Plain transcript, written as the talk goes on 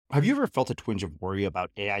Have you ever felt a twinge of worry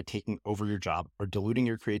about AI taking over your job or diluting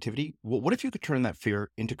your creativity? Well, what if you could turn that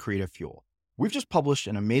fear into creative fuel? We've just published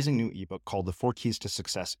an amazing new ebook called The 4 Keys to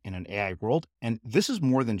Success in an AI World, and this is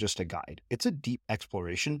more than just a guide. It's a deep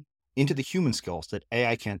exploration into the human skills that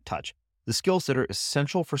AI can't touch, the skills that are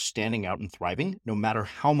essential for standing out and thriving, no matter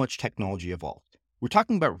how much technology evolves. We're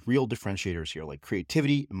talking about real differentiators here, like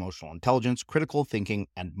creativity, emotional intelligence, critical thinking,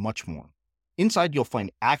 and much more. Inside, you'll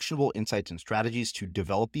find actionable insights and strategies to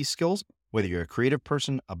develop these skills, whether you're a creative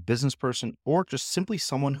person, a business person, or just simply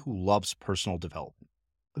someone who loves personal development.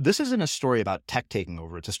 This isn't a story about tech taking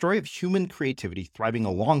over. It's a story of human creativity thriving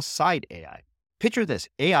alongside AI. Picture this,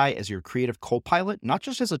 AI as your creative co-pilot, not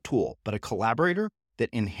just as a tool, but a collaborator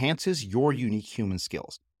that enhances your unique human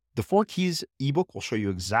skills. The 4 Keys ebook will show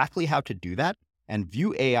you exactly how to do that and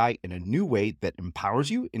view AI in a new way that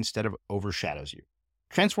empowers you instead of overshadows you.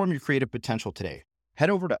 Transform your creative potential today. Head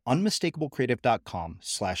over to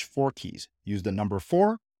unmistakablecreative.com/4keys. Use the number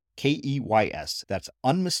 4, KEYS. That's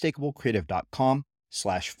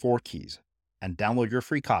unmistakablecreative.com/4keys and download your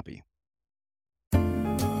free copy. I'm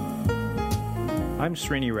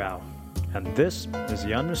Srini Rao, and this is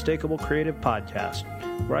the Unmistakable Creative Podcast,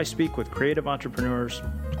 where I speak with creative entrepreneurs,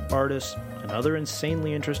 artists, and other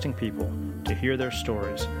insanely interesting people to hear their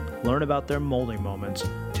stories, learn about their molding moments,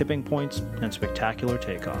 tipping points, and spectacular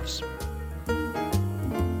takeoffs.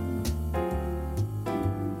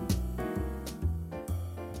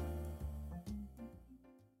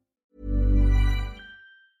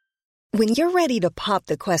 When you're ready to pop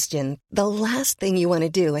the question, the last thing you want to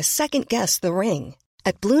do is second-guess the ring.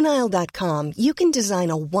 At BlueNile.com, you can design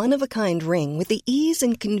a one-of-a-kind ring with the ease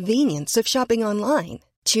and convenience of shopping online.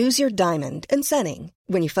 Choose your diamond and setting.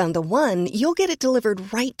 When you find the one, you'll get it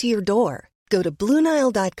delivered right to your door. Go to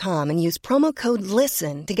BlueNile.com and use promo code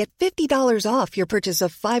LISTEN to get $50 off your purchase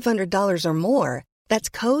of $500 or more. That's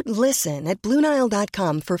code LISTEN at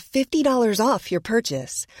BlueNile.com for $50 off your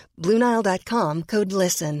purchase. BlueNile.com, code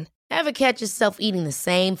LISTEN. Ever catch yourself eating the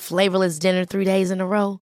same flavorless dinner 3 days in a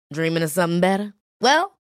row? Dreaming of something better?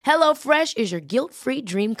 Well, HelloFresh is your guilt-free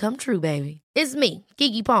dream come true, baby. It's me,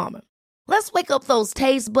 Keke Palmer. Let's wake up those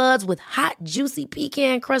taste buds with hot, juicy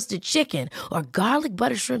pecan-crusted chicken or garlic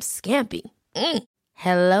butter shrimp scampi.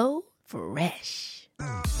 Hello Fresh.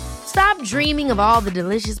 Stop dreaming of all the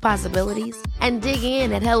delicious possibilities and dig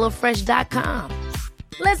in at HelloFresh.com.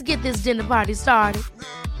 Let's get this dinner party started.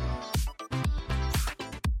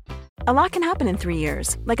 A lot can happen in 3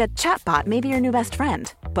 years, like a chatbot may be your new best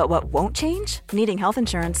friend. But what won't change? Needing health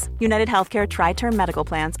insurance. United Healthcare Tri-Term Medical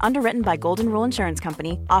Plans, underwritten by Golden Rule Insurance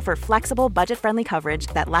Company, offer flexible, budget-friendly coverage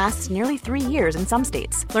that lasts nearly 3 years in some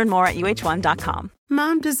states. Learn more at uh1.com.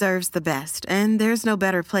 Mom deserves the best, and there's no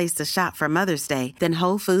better place to shop for Mother's Day than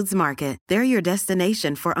Whole Foods Market. They're your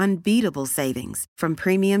destination for unbeatable savings, from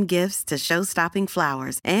premium gifts to show-stopping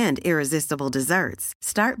flowers and irresistible desserts.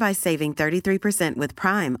 Start by saving 33% with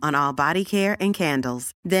Prime on all body care and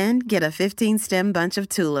candles. Then get a 15-stem bunch of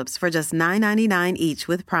tulips for just $9.99 each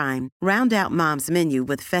with Prime. Round out Mom's menu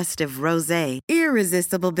with festive rosé,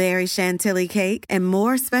 irresistible berry chantilly cake, and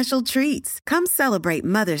more special treats. Come celebrate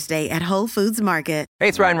Mother's Day at Whole Foods Market. Hey,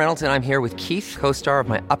 it's Ryan Reynolds, and I'm here with Keith, co-star of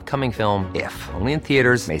my upcoming film, If, only in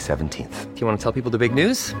theaters May 17th. Do you want to tell people the big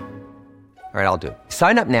news? All right, I'll do it.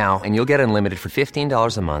 Sign up now and you'll get unlimited for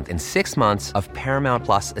 $15 a month and 6 months of Paramount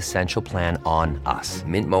Plus Essential Plan on us.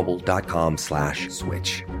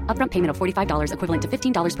 MintMobile.com/switch. Upfront payment of $45 equivalent to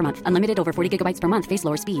 $15 per month. Unlimited over 40 gigabytes per month. Face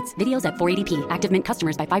lower speeds. Videos at 480p. Active Mint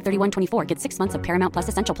customers by 531.24 get 6 months of Paramount Plus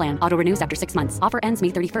Essential Plan. Auto renews after 6 months. Offer ends May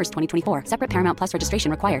 31st, 2024. Separate Paramount Plus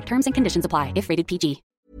registration required. Terms and conditions apply if rated PG.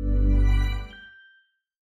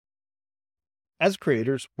 As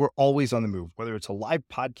creators, we're always on the move. Whether it's a live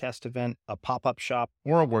podcast event, a pop-up shop,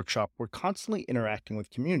 or a workshop, we're constantly interacting with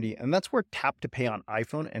community, and that's where Tap to Pay on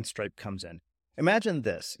iPhone and Stripe comes in. Imagine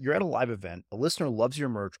this. You're at a live event, a listener loves your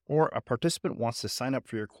merch, or a participant wants to sign up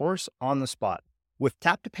for your course on the spot. With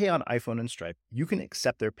Tap to Pay on iPhone and Stripe, you can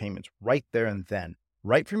accept their payments right there and then,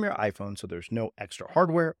 right from your iPhone, so there's no extra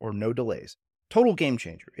hardware or no delays. Total game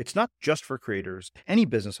changer. It's not just for creators. Any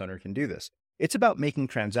business owner can do this. It's about making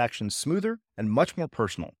transactions smoother and much more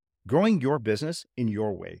personal, growing your business in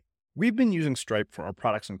your way. We've been using Stripe for our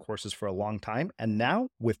products and courses for a long time, and now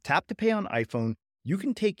with Tap to Pay on iPhone, you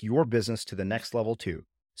can take your business to the next level too.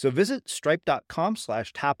 So visit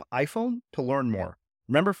stripe.com/tapiphone to learn more.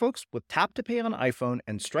 Remember, folks, with Tap to Pay on iPhone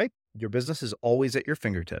and Stripe, your business is always at your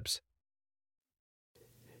fingertips.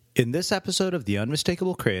 In this episode of The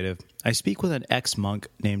Unmistakable Creative, I speak with an ex-monk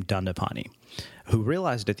named Dandapani, who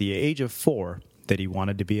realized at the age of 4 that he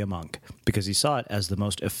wanted to be a monk because he saw it as the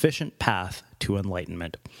most efficient path to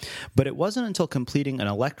enlightenment. But it wasn't until completing an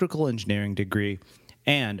electrical engineering degree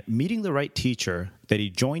and meeting the right teacher that he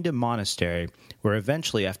joined a monastery where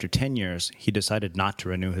eventually, after 10 years, he decided not to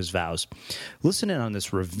renew his vows. Listen in on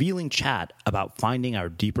this revealing chat about finding our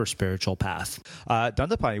deeper spiritual path.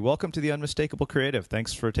 Dandapani, welcome to The Unmistakable Creative.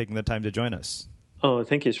 Thanks for taking the time to join us. Oh,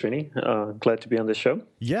 thank you, Srini. Glad to be on the show.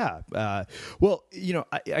 Yeah. Well,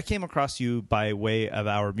 I came across you by way of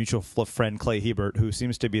our mutual friend, Clay Hebert, who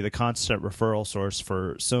seems to be the constant referral source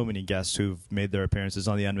for so many guests who've made their appearances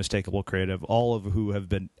on The Unmistakable Creative, all of who have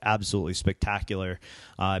been absolutely spectacular,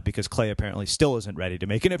 because Clay apparently still isn't ready to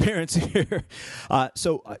make an appearance here.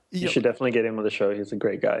 You should definitely get him on the show. He's a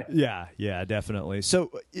great guy. Yeah, definitely.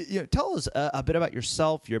 So tell us a bit about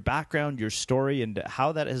yourself, your background, your story, and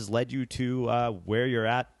how that has led you to where you're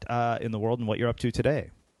at in the world and what you're up to today.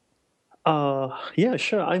 Yeah,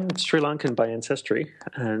 sure. I'm Sri Lankan by ancestry,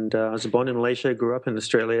 and I was born in Malaysia, grew up in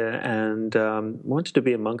Australia, and wanted to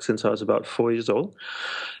be a monk since I was about 4 years old.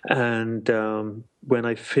 And when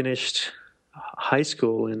I finished high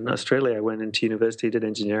school in Australia, I went into university, did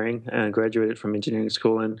engineering, and graduated from engineering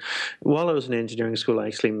school. And while I was in engineering school, I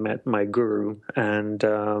actually met my guru and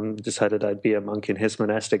decided I'd be a monk in his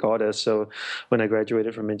monastic order. So when I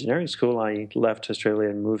graduated from engineering school, I left Australia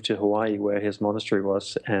and moved to Hawaii, where his monastery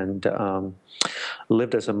was, and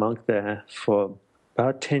lived as a monk there for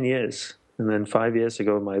about 10 years. And then 5 years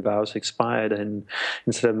ago, my vows expired, and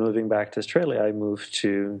instead of moving back to Australia, I moved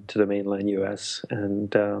to the mainland US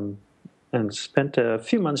and spent a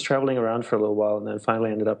few months traveling around for a little while, and then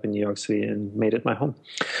finally ended up in New York City and made it my home.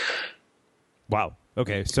 Wow.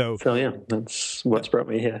 Okay, so yeah, that's what's brought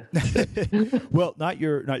me here. Well, not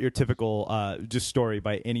your typical just story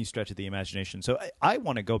by any stretch of the imagination. So I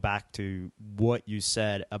want to go back to what you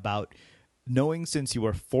said about knowing since you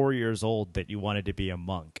were 4 years old that you wanted to be a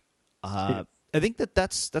monk. I think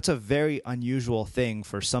that's a very unusual thing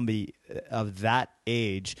for somebody of that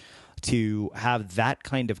age to have that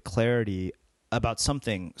kind of clarity about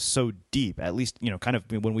something so deep. At least, kind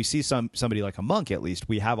of when we see somebody like a monk, at least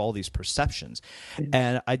we have all these perceptions.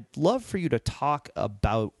 And I'd love for you to talk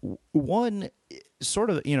about one sort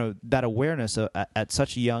of, that awareness at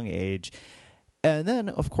such a young age. And then,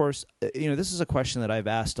 of course, this is a question that I've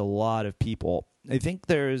asked a lot of people. I think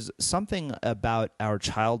there's something about our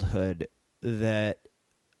childhood that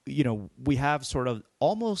we have sort of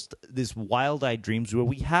almost these wild-eyed dreams where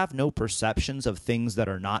we have no perceptions of things that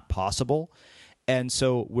are not possible. And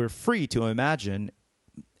so we're free to imagine.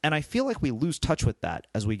 And I feel like we lose touch with that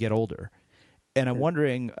as we get older. And I'm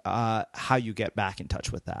wondering how you get back in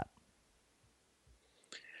touch with that.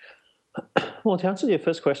 Well, to answer your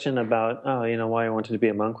first question about, why I wanted to be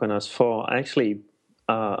a monk when I was 4, actually,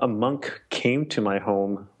 a monk came to my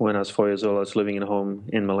home when I was 4 years old. I was living in a home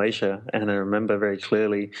in Malaysia, and I remember very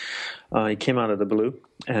clearly he came out of the blue,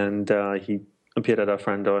 and he appeared at our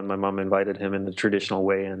front door, and my mom invited him in the traditional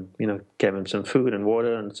way and, gave him some food and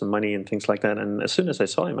water and some money and things like that. And as soon as I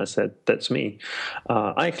saw him, I said, that's me.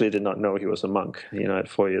 I actually did not know he was a monk, at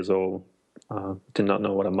 4 years old. Did not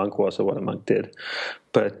know what a monk was or what a monk did.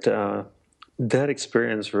 But that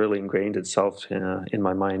experience really ingrained itself in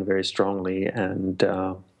my mind very strongly, and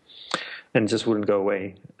just wouldn't go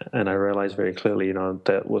away. And I realized very clearly,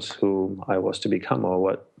 that was who I was to become, or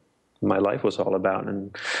what my life was all about.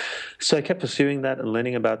 And so I kept pursuing that and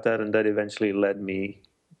learning about that, and that eventually led me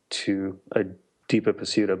to a deeper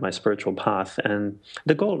pursuit of my spiritual path. And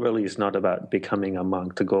the goal really is not about becoming a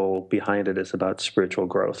monk. The goal behind it is about spiritual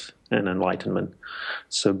growth and enlightenment.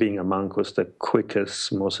 So being a monk was the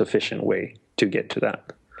quickest, most efficient way to get to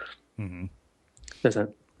that. Mm-hmm. Does that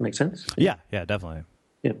make sense? Yeah, definitely.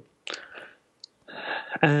 Yeah.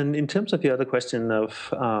 And in terms of the other question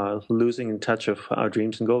of losing in touch of our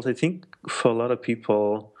dreams and goals, I think for a lot of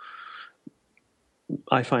people,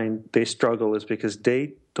 I find they struggle is because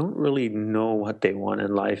they don't really know what they want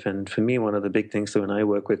in life. And for me, one of the big things that when I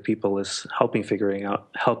work with people is helping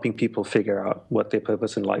people figure out what their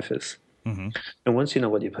purpose in life is. Mm-hmm. And once you know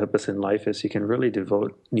what your purpose in life is, you can really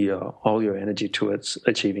devote all your energy towards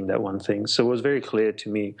achieving that one thing. So it was very clear to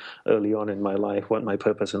me early on in my life what my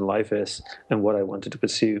purpose in life is and what I wanted to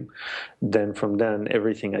pursue. Then from then,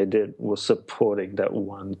 everything I did was supporting that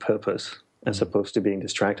one purpose as opposed to being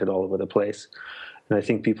distracted all over the place. And I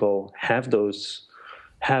think people have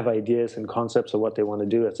ideas and concepts of what they want to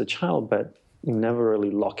do as a child, but never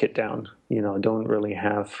really lock it down. Don't really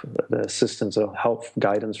have the assistance or help,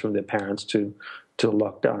 guidance from their parents to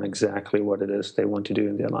lock down exactly what it is they want to do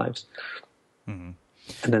in their lives. Mm-hmm.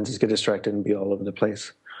 And then just get distracted and be all over the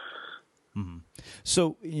place. Mm-hmm.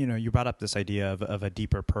 So, you brought up this idea of a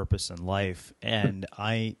deeper purpose in life. And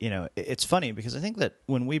it's funny because I think that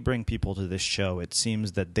when we bring people to this show, it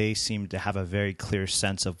seems that they seem to have a very clear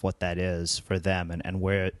sense of what that is for them and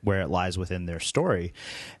where it lies within their story.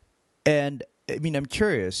 And I mean, I'm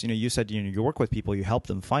curious, you said, you work with people, you help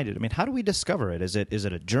them find it. I mean, how do we discover it? Is it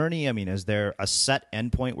a journey? I mean, is there a set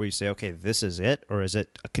endpoint where you say, okay, this is it? Or is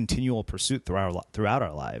it a continual pursuit throughout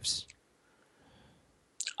our lives?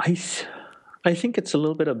 I think it's a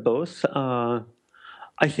little bit of both. I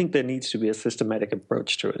think there needs to be a systematic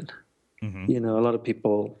approach to it. Mm-hmm. A lot of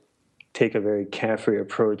people take a very carefree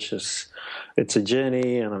approach. It's a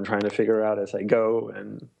journey, and I'm trying to figure out as I go,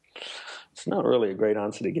 and it's not really a great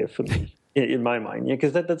answer to give for me. In my mind,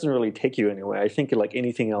 because that doesn't really take you anywhere. I think like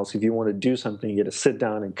anything else, if you want to do something, you got to sit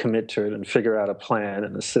down and commit to it and figure out a plan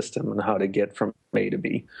and a system and how to get from A to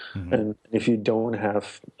B. Mm-hmm. And if you don't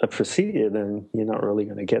have a procedure, then you're not really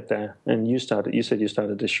going to get there. And you said you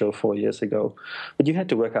started this show 4 years ago, but you had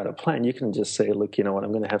to work out a plan. You can just say, look, you know what,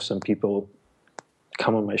 I'm going to have some people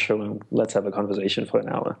come on my show and let's have a conversation for an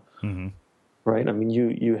hour. Mm-hmm. Right? I mean,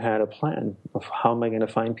 you had a plan of how am I going to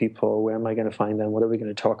find people, where am I going to find them, what are we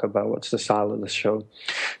going to talk about, what's the style of the show.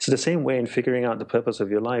 So the same way in figuring out the purpose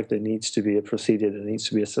of your life, there needs to be a procedure, there needs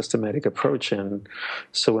to be a systematic approach. And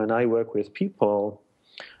so when I work with people,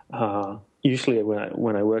 usually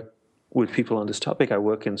when I work with people on this topic, I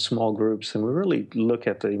work in small groups, and we really look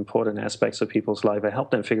at the important aspects of people's life. I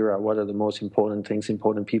help them figure out what are the most important things,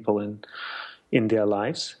 important people in their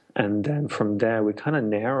lives. And then from there, we kind of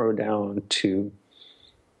narrow down to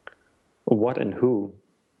what and who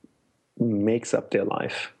makes up their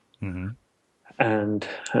life, mm-hmm. and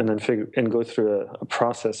then go through a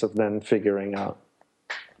process of then figuring out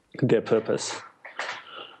their purpose.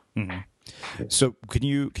 Mm-hmm. So, can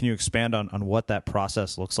you expand on what that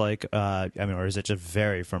process looks like? Or is it just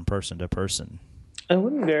vary from person to person? It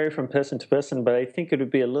wouldn't vary from person to person, but I think it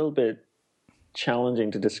would be a little bit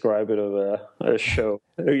challenging to describe it over a show,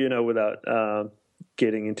 without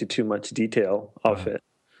getting into too much detail of it.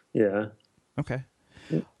 Yeah. Okay.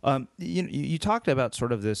 You talked about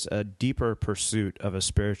sort of this deeper pursuit of a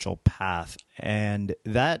spiritual path, and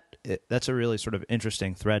that's a really sort of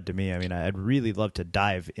interesting thread to me. I mean, I'd really love to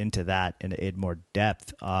dive into that in more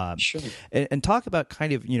depth. Sure. And talk about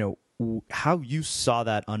kind of, how you saw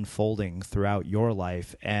that unfolding throughout your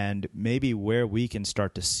life, and maybe where we can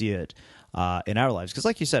start to see it in our lives. Because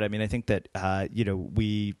like you said, I mean, I think that,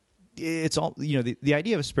 it's all, the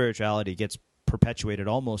idea of spirituality gets perpetuated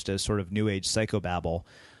almost as sort of new age psychobabble.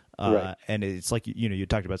 Right. And it's like, you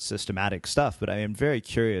talked about systematic stuff, but I am very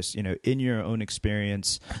curious, in your own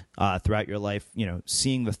experience throughout your life,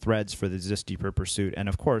 seeing the threads for this deeper pursuit. And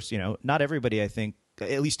of course, not everybody, I think,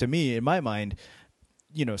 at least to me, in my mind,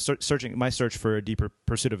 my search for a deeper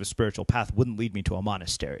pursuit of a spiritual path wouldn't lead me to a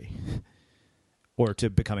monastery or to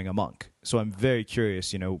becoming a monk. So I'm very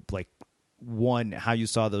curious, one, how you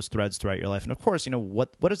saw those threads throughout your life. And of course,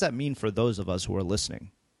 what does that mean for those of us who are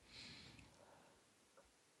listening?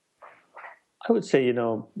 I would say,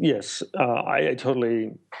 yes, I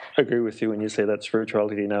totally agree with you when you say that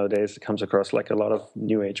spirituality nowadays comes across like a lot of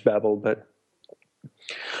new age babble. But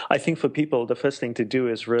I think for people, the first thing to do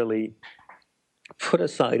is really put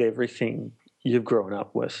aside everything you've grown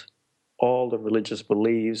up with, all the religious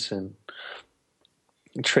beliefs and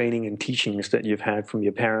training and teachings that you've had from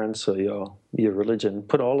your parents or your religion.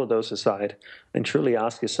 Put all of those aside and truly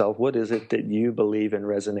ask yourself, what is it that you believe and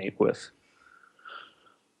resonate with?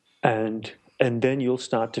 And then you'll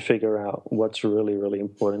start to figure out what's really, really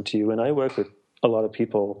important to you. And I work with a lot of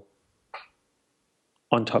people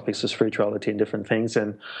on topics of spirituality and different things.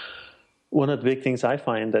 And one of the big things I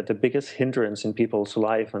find that the biggest hindrance in people's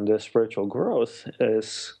life and their spiritual growth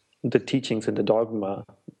is the teachings and the dogma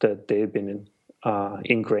that they've been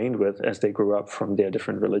ingrained with as they grew up from their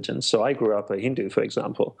different religions. So I grew up a Hindu, for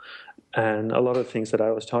example, and a lot of things that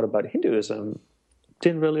I was taught about Hinduism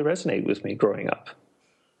didn't really resonate with me growing up.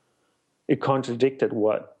 It contradicted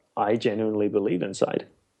what I genuinely believe inside.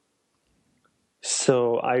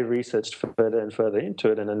 So I researched further and further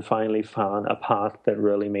into it and then finally found a path that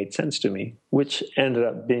really made sense to me, which ended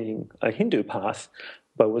up being a Hindu path,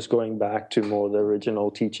 but was going back to more the original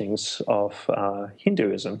teachings of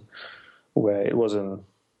Hinduism, where it wasn't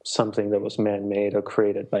something that was man-made or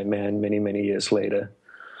created by man many, many years later.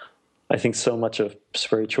 I think so much of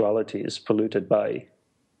spirituality is polluted by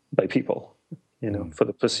people, for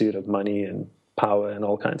the pursuit of money and power and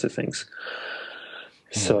all kinds of things.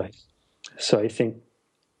 Mm. So I think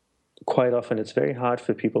quite often it's very hard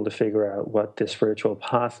for people to figure out what their spiritual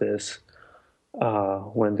path is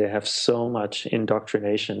when they have so much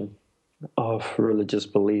indoctrination of religious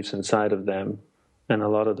beliefs inside of them. And a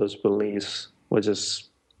lot of those beliefs were just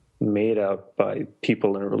made up by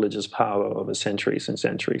people in religious power over centuries and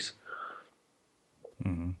centuries.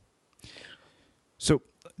 Mm-hmm. So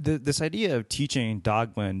this idea of teaching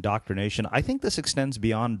dogma and indoctrination, I think this extends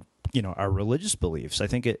beyond, our religious beliefs. I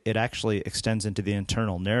think it actually extends into the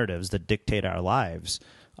internal narratives that dictate our lives,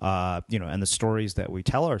 and the stories that we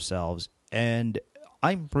tell ourselves. And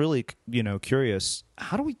I'm really, curious,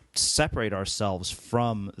 how do we separate ourselves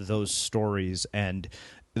from those stories and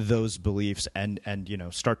those beliefs and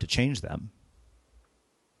start to change them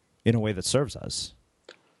in a way that serves us?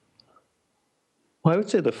 Well, I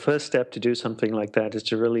would say the first step to do something like that is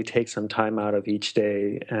to really take some time out of each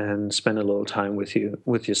day and spend a little time with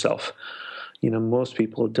yourself. Most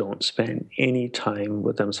people don't spend any time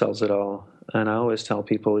with themselves at all. And I always tell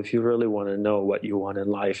people, if you really want to know what you want in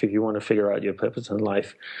life, if you want to figure out your purpose in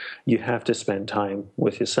life, you have to spend time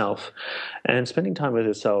with yourself. And spending time with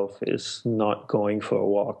yourself is not going for a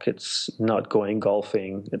walk. It's not going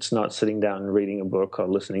golfing. It's not sitting down and reading a book or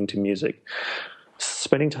listening to music.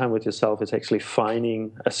 Spending time with yourself is actually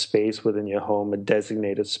finding a space within your home, a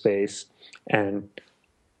designated space, and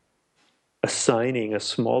assigning a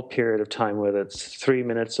small period of time, whether it's 3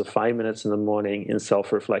 minutes or 5 minutes in the morning, in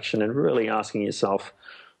self-reflection, and really asking yourself,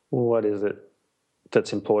 what is it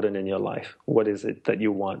that's important in your life? What is it that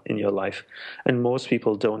you want in your life? And most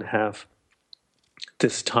people don't have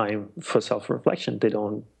this time for self-reflection. They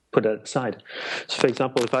don't put it aside. So, for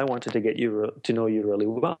example, if I wanted to get you to know you really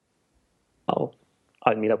well,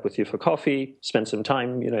 I'd meet up with you for coffee, spend some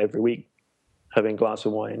time, every week, having a glass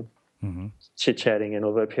of wine, mm-hmm. chit-chatting, and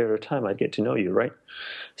over a period of time, I'd get to know you, right?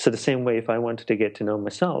 So the same way, if I wanted to get to know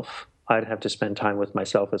myself, I'd have to spend time with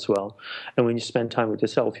myself as well. And when you spend time with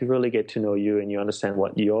yourself, you really get to know you and you understand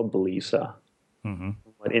what your beliefs are, mm-hmm.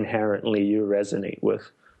 what inherently you resonate with.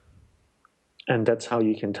 And that's how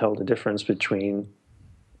you can tell the difference between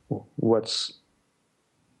what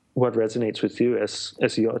resonates with you as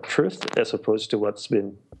your truth, as opposed to what's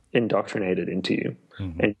been indoctrinated into you,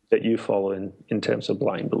 mm-hmm. and that you follow in terms of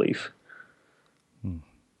blind belief.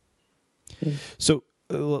 So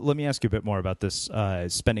let me ask you a bit more about this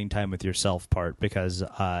spending time with yourself part, because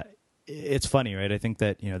it's funny, right? I think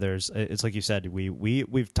that it's like you said,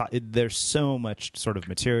 we've taught, there's so much sort of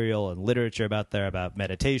material and literature about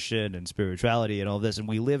meditation and spirituality and all this, and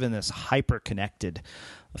we live in this hyper-connected,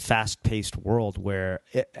 fast-paced world where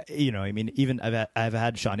even I've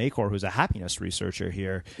had Sean Acor, who's a happiness researcher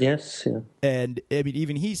here. Yes, yeah. And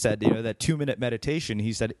even he said that 2-minute meditation.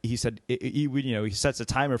 He said he sets a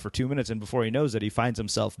timer for 2 minutes, and before he knows it, he finds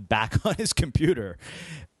himself back on his computer.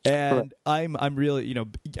 And I'm really,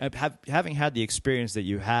 having had the experience that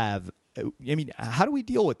you have, how do we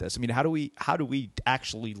deal with this? How do we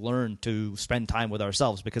actually learn to spend time with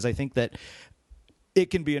ourselves? Because I think that it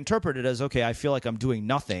can be interpreted as, okay, I feel like I'm doing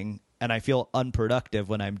nothing and I feel unproductive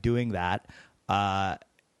when I'm doing that. And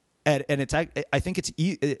it's, I think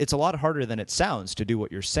it's a lot harder than it sounds to do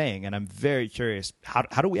what you're saying. And I'm very curious,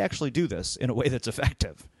 how do we actually do this in a way that's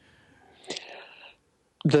effective?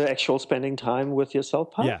 The actual spending time with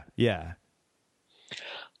yourself part? Yeah.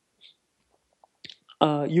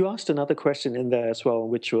 You asked another question in there as well,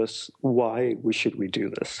 which was, why should we do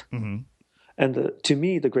this? Mm-hmm. And to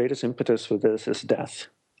me, the greatest impetus for this is death.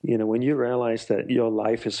 When you realize that your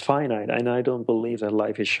life is finite, and I don't believe that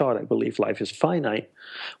life is short, I believe life is finite.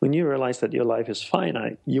 When you realize that your life is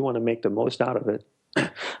finite, you want to make the most out of it.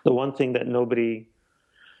 The one thing that nobody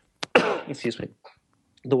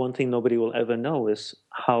will ever know is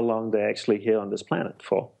how long they're actually here on this planet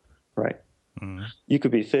for, right? Mm-hmm. You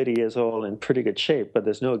could be 30 years old in pretty good shape, but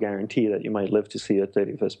there's no guarantee that you might live to see your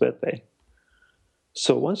 31st birthday.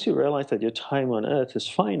 So once you realize that your time on Earth is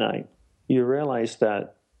finite, you realize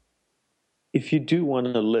that if you do want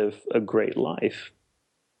to live a great life,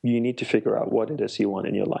 you need to figure out what it is you want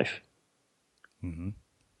in your life. Mm-hmm.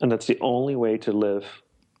 And that's the only way to live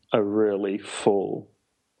a really full,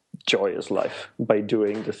 joyous life, by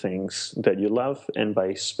doing the things that you love and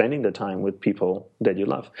by spending the time with people that you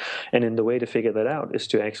love. And then the way to figure that out is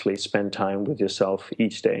to actually spend time with yourself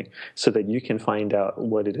each day, so that you can find out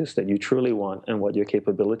what it is that you truly want and what your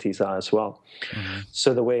capabilities are as well. Mm-hmm.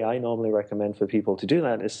 So the way I normally recommend for people to do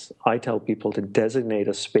that is I tell people to designate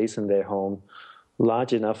a space in their home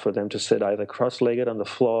large enough for them to sit either cross-legged on the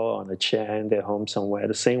floor, on a chair in their home somewhere,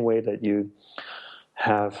 the same way that you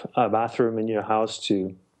have a bathroom in your house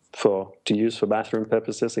to use for bathroom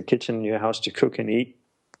purposes, a kitchen in your house to cook and eat,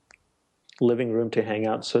 living room to hang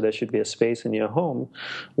out. So there should be a space in your home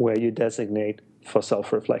where you designate for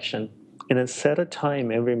self-reflection. And then set a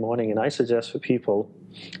time every morning. And I suggest for people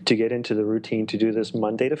to get into the routine to do this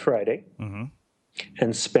Monday to Friday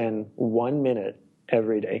and spend 1 minute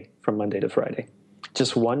every day from Monday to Friday.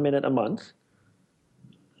 Just 1 minute a month.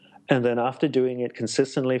 And then after doing it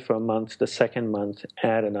consistently for a month, the second month,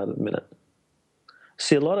 add another minute.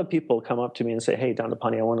 See, a lot of people come up to me and say, hey,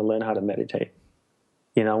 Dandapani, I want to learn how to meditate.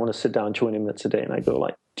 I want to sit down 20 minutes a day. And I go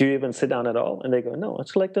like, do you even sit down at all? And they go, no.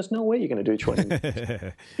 It's like, there's no way you're going to do 20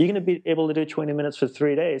 minutes. You're going to be able to do 20 minutes for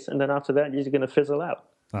 3 days. And then after that, you're going to fizzle out.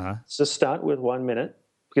 So start with 1 minute,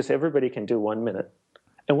 because everybody can do 1 minute.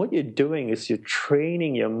 And what you're doing is you're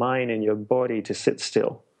training your mind and your body to sit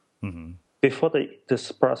still. Before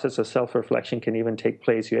this process of self-reflection can even take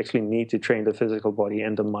place, you actually need to train the physical body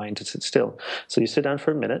and the mind to sit still. So you sit down for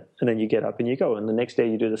a minute, and then you get up and you go. And the next day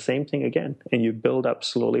you do the same thing again, and you build up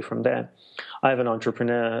slowly from there. I have an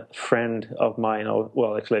entrepreneur friend of mine,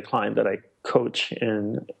 actually a client that I coach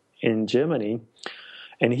in Germany,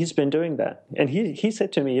 and he's been doing that. And he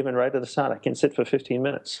said to me, even right at the start, I can sit for 15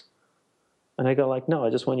 minutes. And I go like, no,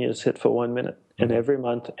 I just want you to sit for 1 minute. And every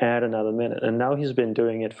month, add another minute. And now he's been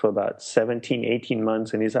doing it for about 17, 18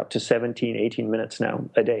 months, and he's up to 17, 18 minutes now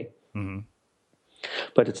a day.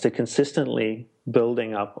 But it's the consistently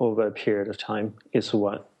building up over a period of time is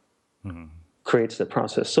what creates the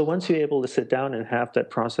process. So once you're able to sit down and have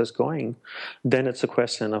that process going, then it's a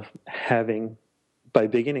question of by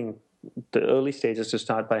beginning the early stages, to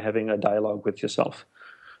start by having a dialogue with yourself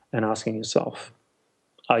and asking yourself,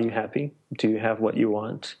 are you happy? Do you have what you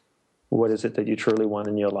want? What is it that you truly want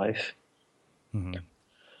in your life?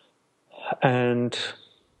 And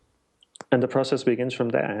the process begins from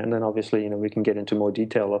there. And then obviously, we can get into more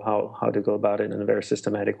detail of how to go about it in a very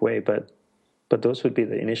systematic way. But those would be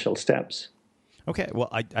the initial steps. Okay. Well,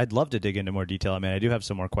 I'd love to dig into more detail. I mean, I do have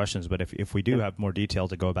some more questions, but if we do have more detail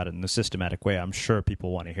to go about it in a systematic way, I'm sure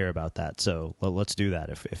people want to hear about that. So let's do that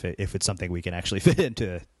if it's something we can actually fit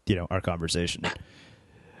into, our conversation.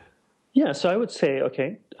 Yeah, so I would say,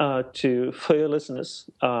 for your listeners,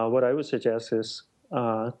 what I would suggest is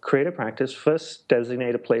create a practice. First,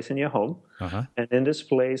 designate a place in your home. And in this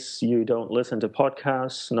place, you don't listen to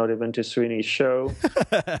podcasts, not even to Srini's show,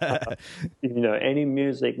 any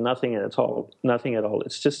music, nothing at all. Nothing at all.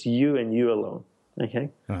 It's just you and you alone, okay?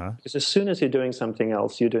 Because as soon as you're doing something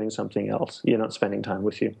else, you're doing something else. You're not spending time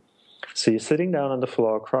with you. So you're sitting down on the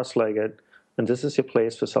floor, cross-legged, and this is your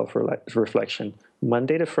place for self-reflection.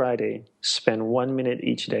 Monday to Friday, spend 1 minute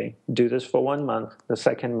each day. Do this for 1 month. The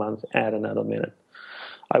second month, add another minute.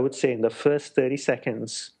 I would say in the first 30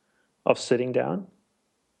 seconds of sitting down,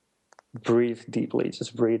 breathe deeply.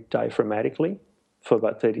 Just breathe diaphragmatically for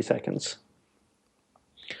about 30 seconds.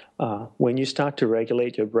 When you start to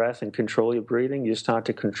regulate your breath and control your breathing, you start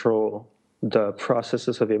to control the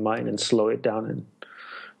processes of your mind and slow it down.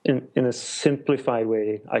 In a simplified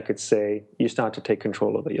way, I could say you start to take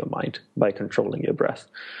control over your mind by controlling your breath.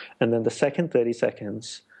 And then the second 30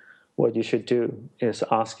 seconds, what you should do is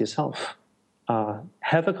ask yourself,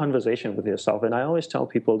 have a conversation with yourself. And I always tell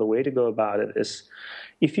people the way to go about it is,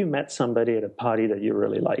 if you met somebody at a party that you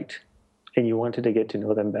really liked and you wanted to get to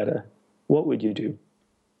know them better, what would you do?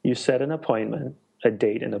 You set an appointment, a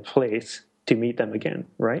date, and a place to meet them again,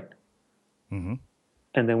 right? And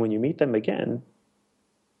then when you meet them again,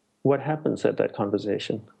 what happens at that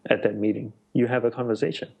conversation, at that meeting? You have a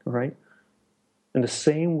conversation, right? In the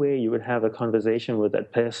same way you would have a conversation with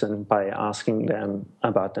that person by asking them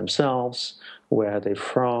about themselves, where are they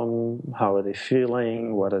from, how are they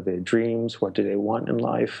feeling, what are their dreams, what do they want in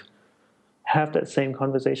life. Have that same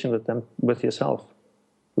conversation with them, with yourself.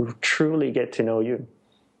 Truly get to know you.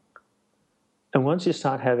 And once you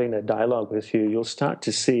start having that dialogue with you, you'll start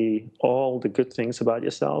to see all the good things about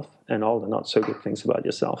yourself and all the not so good things about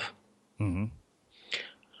yourself. And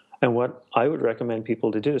what I would recommend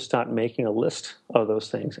people to do is start making a list of those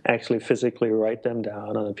things. Actually physically write them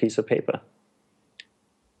down on a piece of paper.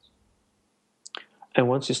 And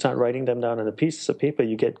once you start writing them down on a piece of paper,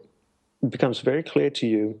 it becomes very clear to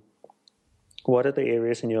you what are the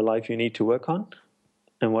areas in your life you need to work on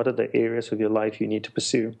and what are the areas of your life you need to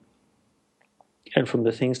pursue. And from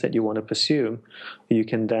the things that you want to pursue, you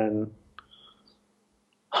can then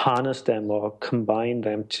harness them or combine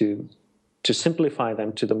them to simplify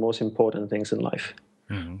them to the most important things in life.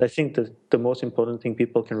 I think that the most important thing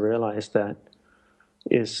people can realize that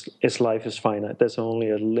is life is finite. There's only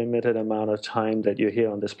a limited amount of time that you're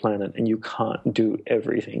here on this planet, and you can't do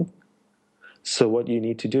everything. So what you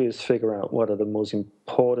need to do is figure out what are the most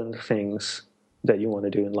important things that you want to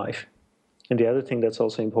do in life. And the other thing that's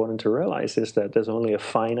also important to realize is that there's only a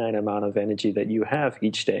finite amount of energy that you have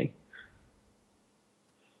each day.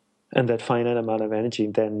 And that finite amount of energy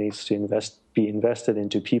then needs to be invested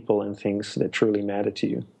into people and things that truly matter to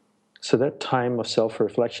you. So that time of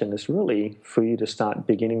self-reflection is really for you to start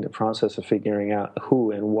beginning the process of figuring out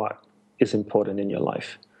who and what is important in your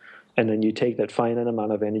life. And then you take that finite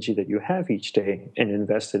amount of energy that you have each day and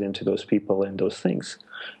invest it into those people and those things.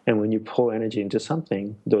 And when you pour energy into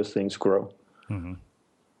something, those things grow. Mm-hmm.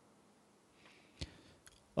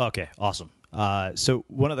 Okay, awesome. So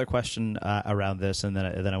one other question around this, and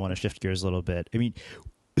then I want to shift gears a little bit. I mean,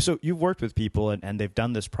 so you've worked with people and they've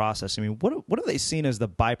done this process. I mean, what have they seen as the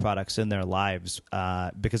byproducts in their lives?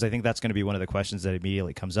 Because I think that's going to be one of the questions that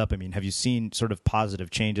immediately comes up. I mean, have you seen sort of positive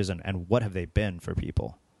changes, and what have they been for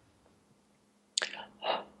people?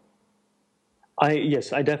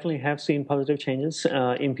 Yes, I definitely have seen positive changes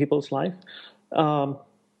in people's life. The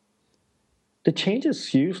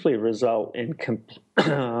changes usually result in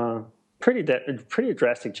pretty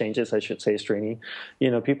drastic changes, I should say, Srini.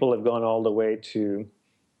 People have gone all the way to.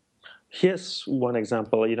 Here's one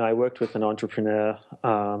example. I worked with an entrepreneur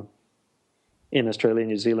in Australia,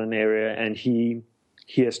 New Zealand area, and he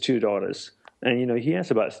has 2 daughters, and he has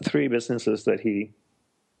about 3 businesses that he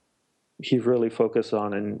really focused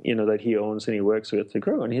on, and that he owns and he works with to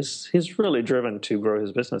grow, and he's really driven to grow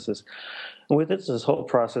his businesses. And with this whole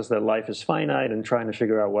process that life is finite and trying to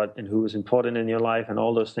figure out what and who is important in your life and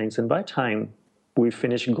all those things. And by the time we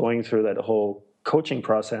finish going through that whole coaching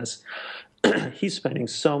process, he's spending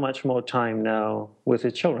so much more time now with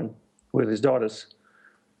his children, with his daughters,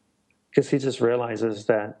 because he just realizes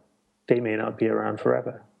that they may not be around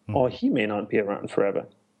forever, or he may not be around forever.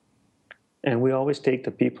 And we always take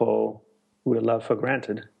the people we love for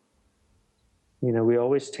granted. We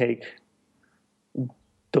always take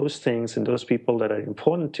those things and those people that are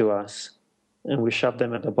important to us, and we shove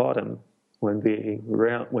them at the bottom when we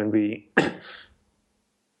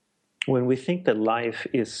think that life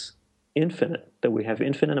is infinite, that we have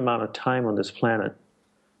infinite amount of time on this planet.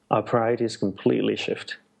 Our priorities completely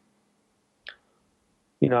shift.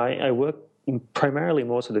 I work primarily,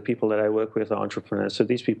 most of the people that I work with are entrepreneurs, so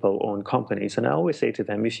these people own companies. And I always say to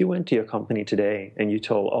them, if you went to your company today and you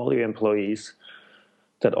told all your employees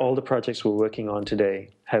that all the projects we're working on today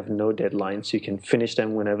have no deadlines, you can finish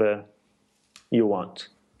them whenever you want,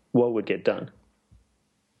 what would get done?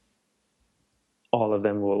 All of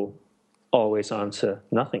them will always answer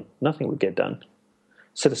nothing. Nothing would get done.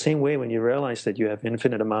 So the same way, when you realize that you have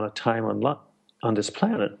infinite amount of time on this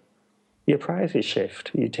planet, your priorities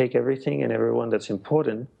shift. You take everything and everyone that's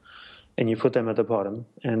important and you put them at the bottom,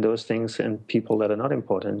 and those things and people that are not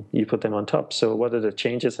important, you put them on top. So what are the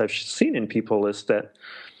changes I've seen in people is that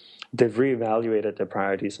they've reevaluated their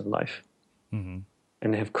priorities in life, and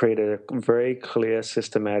have created a very clear,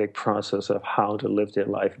 systematic process of how to live their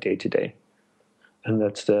life day to day. And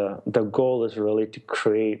that's the goal is really to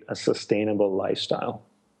create a sustainable lifestyle,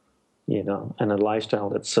 and a lifestyle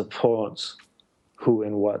that supports who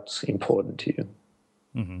and what's important to you.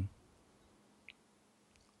 Mm-hmm.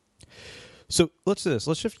 So let's do this.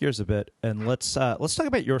 Let's shift gears a bit, and let's talk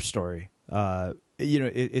about your story.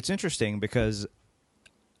 It's interesting because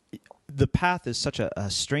the path is such a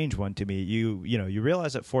strange one to me. You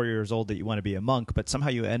realize at 4 years old that you want to be a monk, but somehow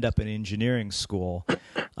you end up in engineering school,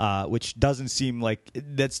 which doesn't seem like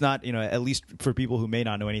that's not, at least for people who may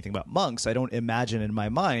not know anything about monks, I don't imagine in my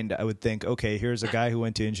mind, I would think, okay, here's a guy who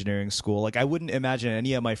went to engineering school. Like, I wouldn't imagine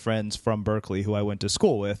any of my friends from Berkeley who I went to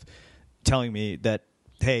school with telling me that,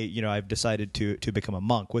 hey, I've decided to become a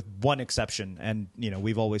monk, with one exception. And,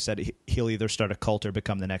 we've always said he'll either start a cult or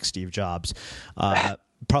become the next Steve Jobs.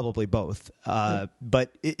 Probably both.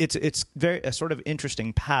 But it's very a sort of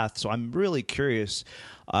interesting path. So I'm really curious.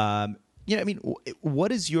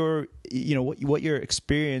 What is your, what your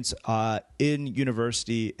experience in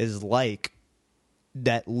university is like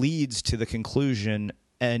that leads to the conclusion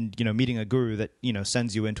and, meeting a guru that,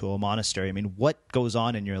 sends you into a monastery? I mean, what goes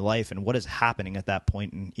on in your life and what is happening at that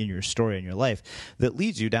point in your story, in your life, that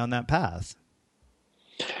leads you down that path?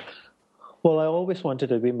 Well, I always wanted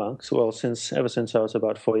to be monks. Well, ever since I was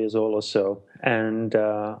about 4 years old or so. And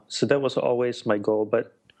so that was always my goal.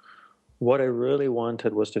 But what I really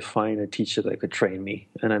wanted was to find a teacher that could train me.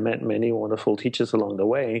 And I met many wonderful teachers along the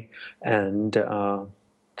way. And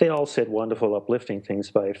they all said wonderful, uplifting things,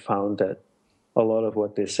 but I found that a lot of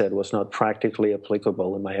what they said was not practically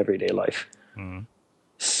applicable in my everyday life. Mm-hmm.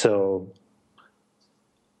 So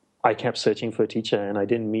I kept searching for a teacher, and I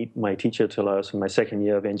didn't meet my teacher till I was in my second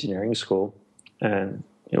year of engineering school. And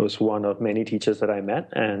it was one of many teachers that I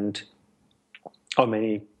met, or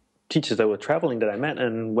many teachers that were traveling that I met.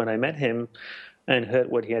 And when I met him and heard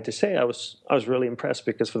what he had to say, I was really impressed,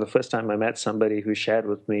 because for the first time I met somebody who shared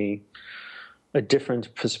with me a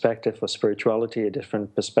different perspective of spirituality, a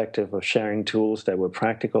different perspective of sharing tools that were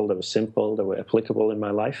practical, that were simple, that were applicable in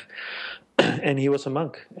my life. And he was a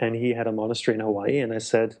monk, and he had a monastery in Hawaii. And I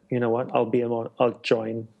said, you know what? I'll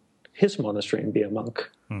join his monastery and be a monk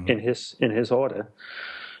in his order.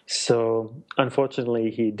 So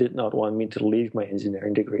unfortunately, he did not want me to leave my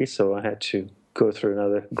engineering degree, so I had to go through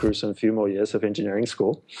another gruesome few more years of engineering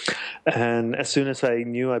school. And as soon as I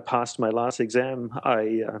knew I passed my last exam,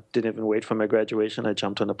 I didn't even wait for my graduation. I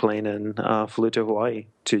jumped on a plane and flew to Hawaii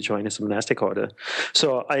to join his monastic order.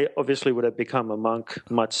 So I obviously would have become a monk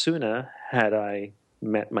much sooner had I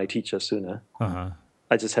met my teacher sooner.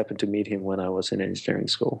 I just happened to meet him when I was in engineering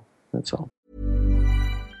school. That's all.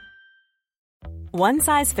 One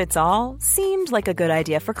size fits all seemed like a good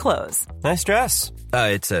idea for clothes. Nice dress.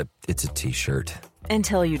 It's a T-shirt.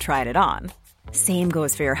 Until you tried it on. Same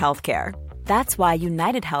goes for your healthcare. That's why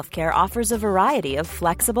United Healthcare offers a variety of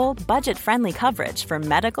flexible, budget-friendly coverage for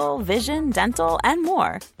medical, vision, dental, and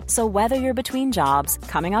more. So whether you're between jobs,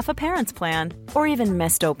 coming off a parent's plan, or even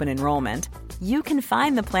missed open enrollment, you can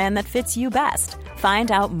find the plan that fits you best.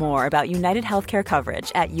 Find out more about United Healthcare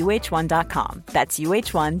coverage at uh1.com. That's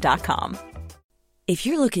uh1.com. If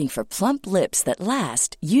you're looking for plump lips that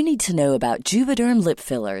last, you need to know about Juvederm lip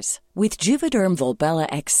fillers. With Juvederm Volbella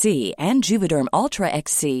XC and Juvederm Ultra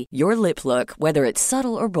XC, your lip look, whether it's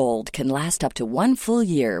subtle or bold, can last up to 1 full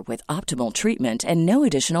year with optimal treatment and no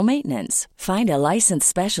additional maintenance. Find a licensed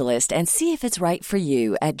specialist and see if it's right for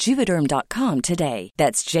you at Juvederm.com today.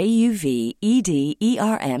 That's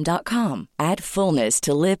JUVEDERM.com. Add fullness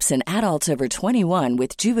to lips in adults over 21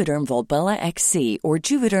 with Juvederm Volbella XC or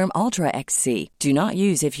Juvederm Ultra XC. Do not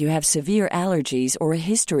use if you have severe allergies or a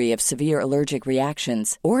history of severe allergic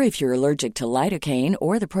reactions, or if you're allergic to lidocaine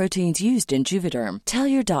or the proteins used in Juvederm. Tell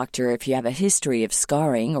your doctor if you have a history of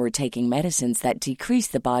scarring or taking medicines that decrease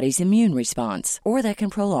the body's immune response or that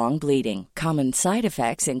can prolong bleeding. Common side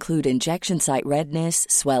effects include injection site redness,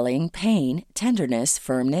 swelling, pain, tenderness,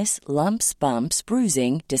 firmness, lumps, bumps,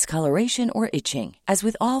 bruising, discoloration, or itching. As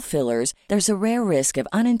with all fillers, there's a rare risk of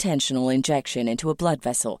unintentional injection into a blood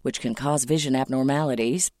vessel, which can cause vision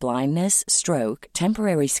abnormalities, blindness, stroke,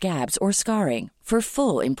 temporary scabs, or scarring. For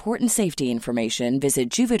full, important safety information, visit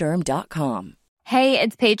Juvederm.com. Hey,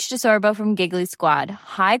 it's Paige DeSorbo from Giggly Squad.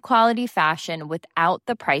 High quality fashion without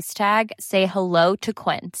the price tag. Say hello to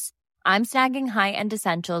Quince. I'm snagging high-end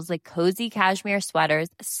essentials like cozy cashmere sweaters,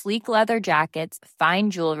 sleek leather jackets,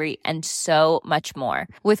 fine jewelry, and so much more.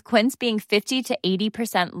 With Quince being 50 to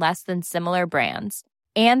 80% less than similar brands.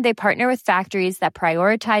 And they partner with factories that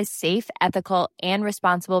prioritize safe, ethical, and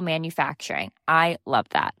responsible manufacturing. I love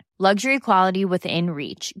that. Luxury quality within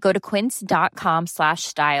reach. Go to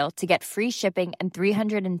quince.com/style to get free shipping and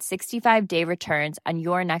 365-day returns on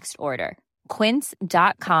your next order.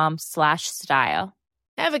 Quince.com/style.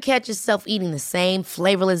 Ever catch yourself eating the same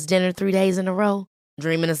flavorless dinner 3 days in a row?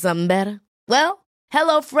 Dreaming of something better? Well,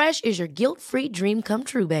 HelloFresh is your guilt-free dream come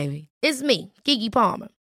true, baby. It's me, Keke Palmer.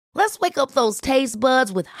 Let's wake up those taste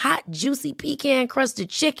buds with hot, juicy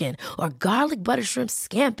pecan-crusted chicken or garlic butter shrimp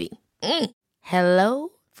scampi. Hello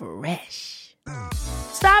Fresh.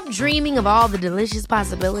 Stop dreaming of all the delicious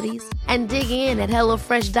possibilities and dig in at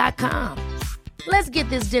HelloFresh.com. Let's get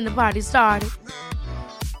this dinner party started.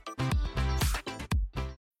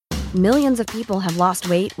 Millions of people have lost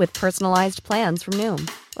weight with personalized plans from Noom.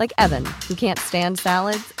 Like Evan, who can't stand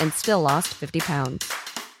salads and still lost 50 pounds.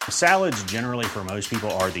 Salads generally for most people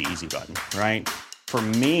are the easy button, right? For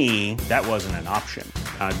me, that wasn't an option.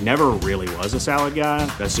 I never really was a salad guy.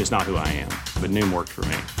 That's just not who I am. But Noom worked for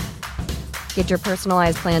me. Get your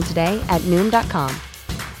personalized plan today at Noom.com.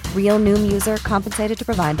 Real Noom user compensated to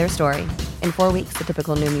provide their story. In 4 weeks, the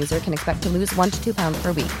typical Noom user can expect to lose 1 to 2 pounds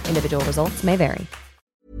per week. Individual results may vary.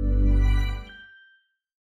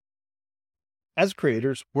 As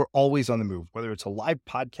creators, we're always on the move. Whether it's a live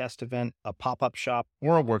podcast event, a pop-up shop,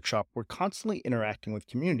 or a workshop, we're constantly interacting with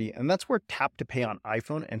community, and that's where Tap to Pay on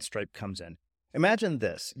iPhone and Stripe comes in. Imagine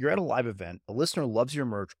this. You're at a live event, a listener loves your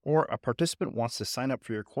merch, or a participant wants to sign up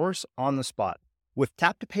for your course on the spot. With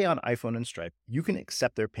Tap to Pay on iPhone and Stripe, you can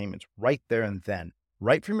accept their payments right there and then,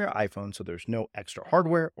 right from your iPhone, so there's no extra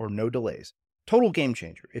hardware or no delays. Total game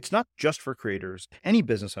changer. It's not just for creators. Any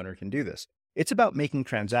business owner can do this. It's about making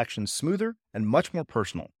transactions smoother and much more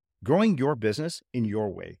personal, growing your business in your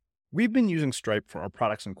way. We've been using Stripe for our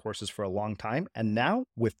products and courses for a long time, and now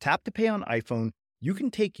with Tap to Pay on iPhone, you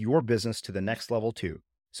can take your business to the next level too.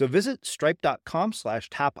 So visit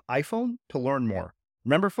stripe.com/tapiphone to learn more.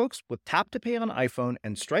 Remember, folks, with Tap to Pay on iPhone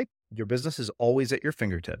and Stripe, your business is always at your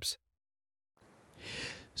fingertips.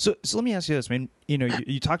 So let me ask you this. I mean,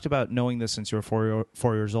 you talked about knowing this since you were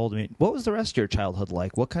 4 years old. I mean, what was the rest of your childhood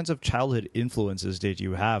like? What kinds of childhood influences did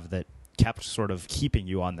you have that kept sort of keeping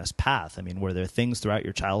you on this path? I mean, were there things throughout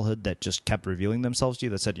your childhood that just kept revealing themselves to you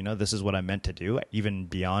that said, this is what I'm meant to do, even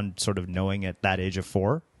beyond sort of knowing at that age of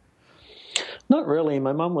 4? Not really.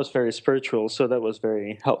 My mom was very spiritual, so that was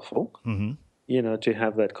very helpful. Mm-hmm. To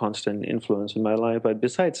have that constant influence in my life. But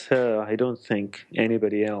besides her, I don't think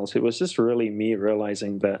anybody else. It was just really me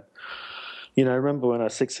realizing that, I remember when I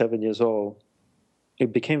was 6, 7 years old,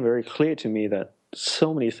 it became very clear to me that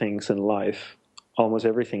so many things in life, almost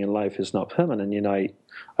everything in life is not permanent. I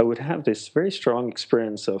would have this very strong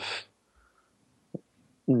experience of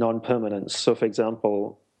non-permanence. So, for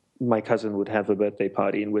example, my cousin would have a birthday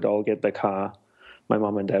party and we'd all get the car. My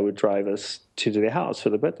mom and dad would drive us to their house for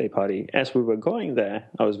the birthday party. As we were going there,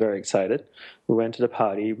 I was very excited. We went to the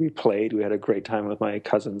party, we played, we had a great time with my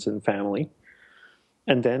cousins and family.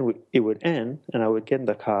 And then it would end, and I would get in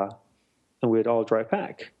the car, and we'd all drive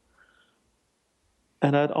back.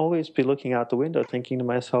 And I'd always be looking out the window thinking to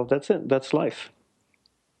myself, that's it, that's life.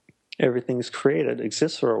 Everything's created,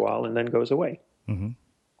 exists for a while, and then goes away. Mm-hmm.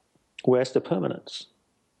 Where's the permanence?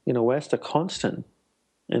 Where's the constant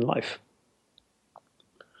in life?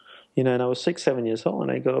 And I was 6, 7 years old,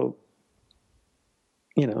 and I go,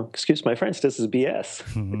 excuse my French, this is BS.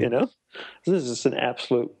 Mm-hmm. This is just an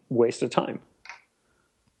absolute waste of time.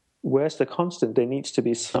 Where's the constant? There needs to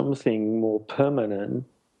be something more permanent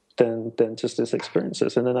than just these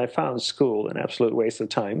experiences. And then I found school an absolute waste of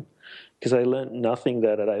time because I learned nothing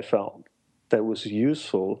there that I felt that was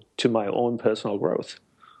useful to my own personal growth.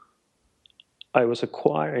 I was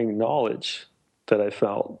acquiring knowledge that I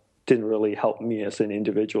felt didn't really help me as an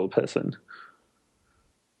individual person.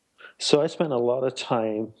 So I spent a lot of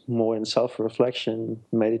time more in self-reflection,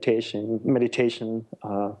 meditation,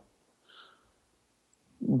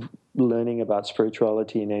 learning about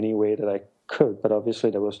spirituality in any way that I could, but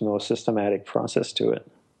obviously there was no systematic process to it.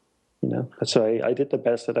 So I did the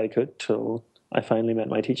best that I could till I finally met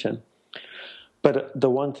my teacher. But the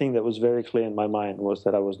one thing that was very clear in my mind was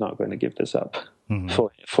that I was not going to give this up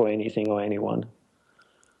for anything or anyone.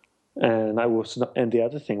 And and the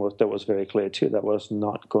other thing that was very clear too, that I was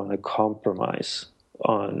not going to compromise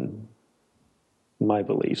on my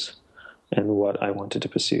beliefs and what I wanted to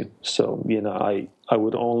pursue. So, I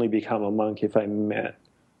would only become a monk if I met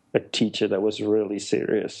a teacher that was really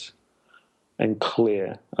serious and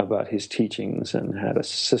clear about his teachings and had a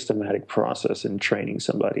systematic process in training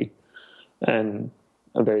somebody. And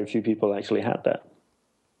very few people actually had that.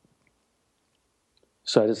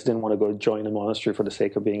 So I just didn't want to go join a monastery for the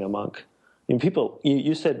sake of being a monk.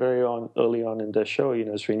 You said early on in the show,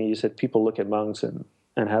 Srini, you said people look at monks and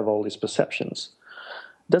have all these perceptions.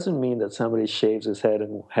 It doesn't mean that somebody shaves his head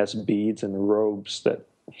and has beads and robes that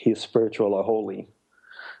he's spiritual or holy.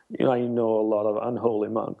 I know a lot of unholy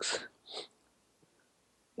monks,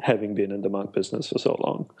 having been in the monk business for so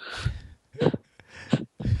long.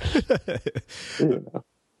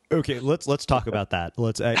 Okay, let's talk about that.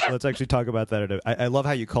 Let's actually talk about that. I love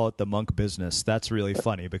how you call it the monk business. That's really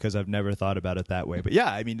funny because I've never thought about it that way. But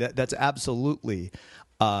yeah, I mean that's absolutely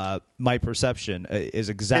my perception is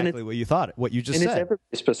exactly what you thought, what you just said. And it's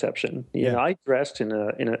everybody's perception. I dressed in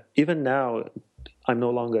a even now. I'm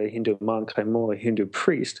no longer a Hindu monk. I'm more a Hindu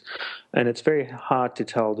priest, and it's very hard to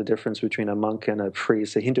tell the difference between a monk and a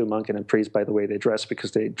priest. A Hindu monk and a priest, by the way they dress,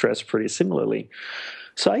 because they dress pretty similarly.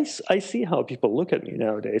 So I see how people look at me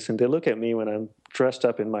nowadays, and they look at me when I'm dressed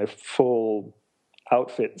up in my full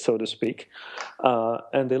outfit, so to speak,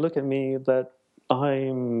 and they look at me that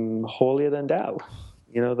I'm holier than thou,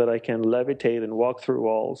 that I can levitate and walk through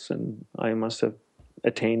walls, and I must have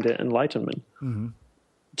attained enlightenment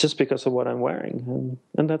just because of what I'm wearing,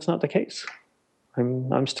 and that's not the case.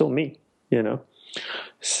 I'm still me,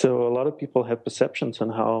 So a lot of people have perceptions on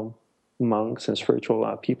how monks and spiritual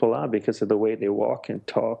people are because of the way they walk and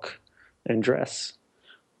talk and dress.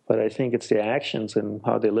 But I think it's their actions and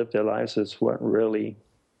how they live their lives is what really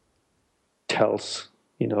tells,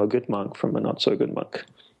 a good monk from a not so good monk.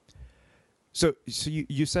 So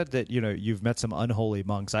you said that, you've met some unholy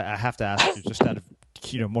monks. I have to ask you, just out of,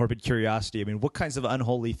 morbid curiosity. I mean, what kinds of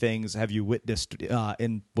unholy things have you witnessed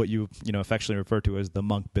in what you, affectionately refer to as the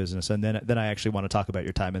monk business? And then I actually want to talk about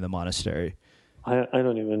your time in the monastery. I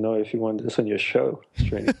don't even know if you want this on your show,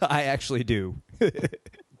 Srini. I actually do.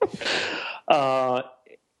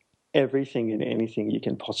 Everything and anything you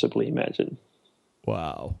can possibly imagine.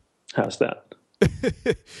 Wow. How's that?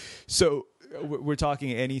 So we're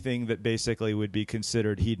talking anything that basically would be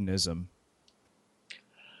considered hedonism.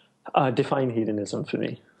 Define hedonism for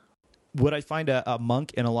me. would I find a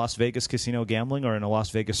monk in a Las Vegas casino gambling or in a Las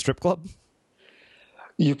Vegas strip club?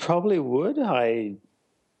 You probably would.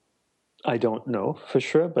 I don't know for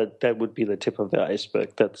sure, but that would be the tip of the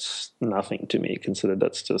iceberg. That's nothing to me. Consider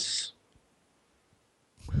that's just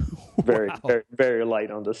very, Wow. very, very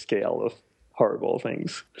light on the scale of horrible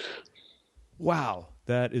things. Wow,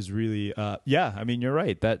 that is really, yeah. I mean, you're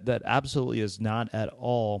right. That absolutely is not at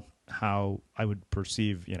all how I would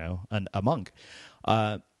perceive, a monk.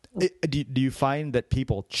 Do you find that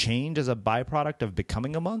people change as a byproduct of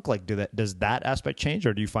becoming a monk? Like, does that aspect change,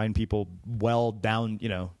 or do you find people down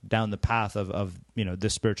the path of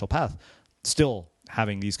this spiritual path, still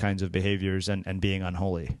having these kinds of behaviors and being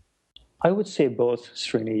unholy? I would say both,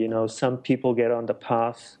 Srini. Some people get on the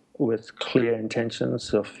path with clear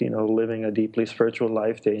intentions of, living a deeply spiritual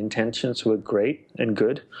life. Their intentions were great and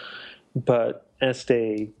good, but as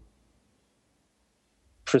they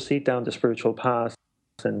proceed down the spiritual path,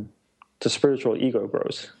 and the spiritual ego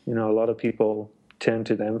grows. A lot of people turn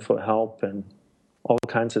to them for help and all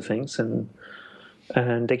kinds of things, and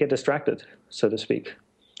they get distracted, so to speak.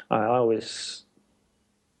 I always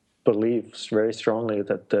believe very strongly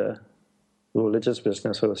that the religious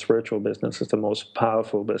business or the spiritual business is the most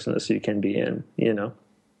powerful business you can be in.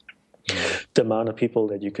 The amount of people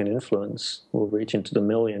that you can influence will reach into the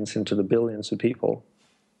millions, into the billions of people.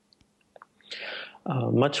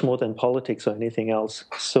 Much more than politics or anything else.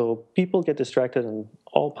 So people get distracted in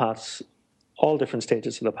all paths, all different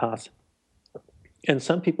stages of the path. And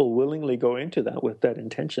some people willingly go into that with that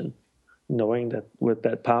intention, knowing that with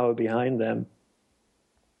that power behind them,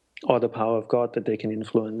 or the power of God, that they can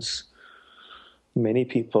influence many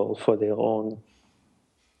people for their own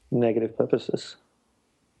negative purposes.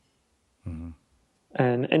 Mm-hmm.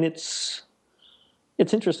 And it's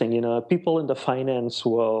interesting, people in the finance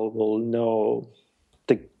world will know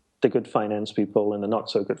the good finance people and the not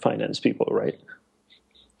so good finance people, right?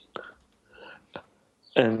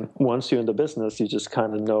 And once you're in the business, you just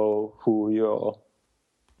kind of know who your,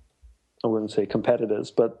 I wouldn't say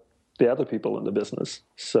competitors, but the other people in the business.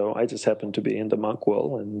 So I just happened to be in the monk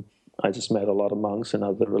world, and I just met a lot of monks and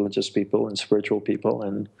other religious people and spiritual people,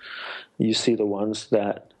 and you see the ones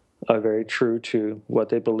that are very true to what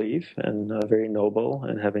they believe and are very noble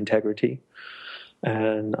and have integrity,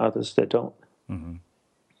 and others that don't. Mm-hmm.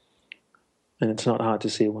 And it's not hard to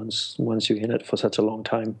see once you're in it for such a long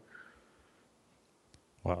time.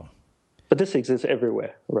 Wow. But this exists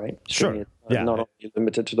everywhere, right? Sure. It's yeah. not only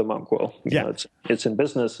limited to the monk world. Yeah. It's in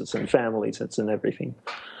business, it's in families, it's in everything.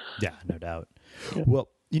 Yeah, no doubt. Yeah. Well,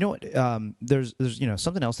 you know what? There's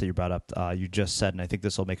something else that you brought up. You just said, and I think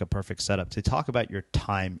this will make a perfect setup to talk about your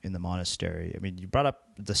time in the monastery. I mean, you brought up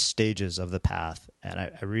the stages of the path, and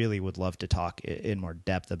I really would love to talk in more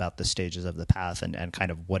depth about the stages of the path and kind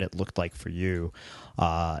of what it looked like for you,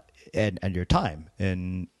 and your time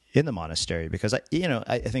in the monastery, because I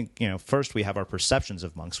think first we have our perceptions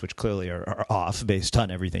of monks, which clearly are off based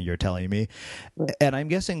on everything you're telling me, and I'm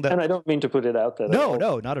guessing that. And I don't mean to put it out there.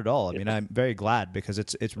 No, not at all. I mean, I'm very glad, because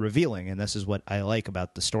it's revealing, and this is what I like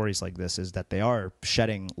about the stories like this, is that they are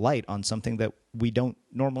shedding light on something that we don't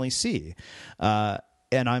normally see.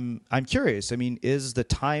 And I'm curious. I mean, is the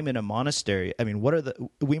time in a monastery? I mean,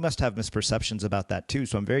 we must have misperceptions about that too.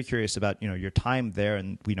 So I'm very curious about your time there,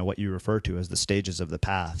 and what you refer to as the stages of the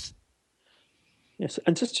path. Yes,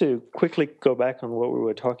 and just to quickly go back on what we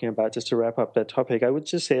were talking about, just to wrap up that topic, I would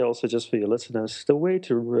just say also, just for your listeners, the way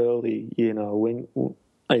to really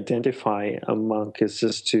identify a monk is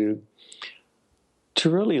just to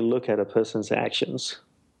really look at a person's actions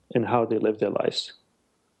and how they live their lives.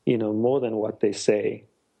 More than what they say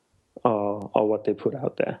or what they put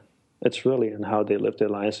out there. It's really in how they live their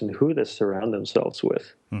lives and who they surround themselves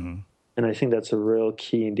with. Mm-hmm. And I think that's a real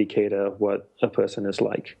key indicator of what a person is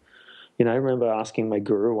like. I remember asking my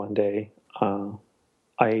guru one day,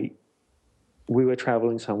 we were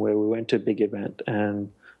traveling somewhere, we went to a big event,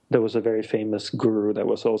 and there was a very famous guru that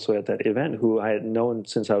was also at that event, who I had known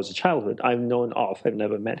since I was a childhood. I've known of, I've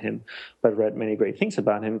never met him, but read many great things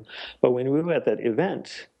about him. But when we were at that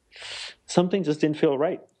event, something just didn't feel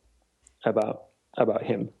right about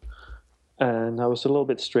him. And I was a little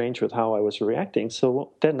bit strange with how I was reacting.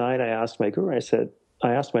 So that night I asked my guru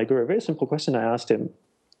a very simple question. I asked him,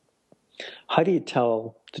 how do you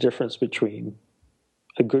tell the difference between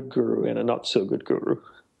a good guru and a not so good guru?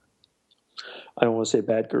 I don't want to say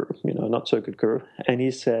bad guru, not so good guru. And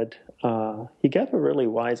he said, he gave a really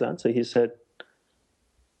wise answer. He said,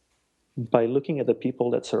 by looking at the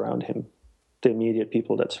people that surround him, the immediate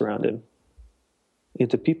people that surround him. If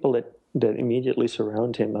the people that immediately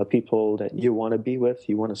surround him are people that you want to be with,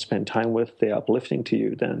 you want to spend time with, they're uplifting to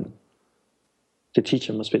you, then the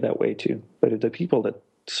teacher must be that way too. But if the people that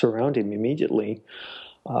surround him immediately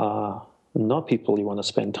are not people you want to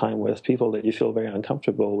spend time with, people that you feel very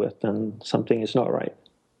uncomfortable with, then something is not right.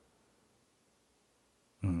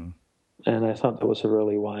 Mm-hmm. And I thought that was a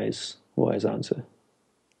really wise answer.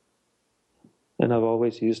 And I've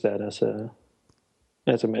always used that as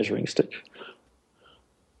a measuring stick.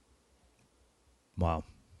 Wow.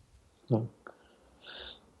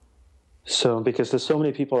 So, because there's so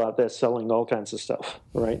many people out there selling all kinds of stuff,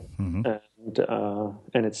 right? Mm-hmm.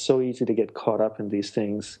 And it's so easy to get caught up in these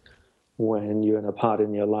things when you're in a part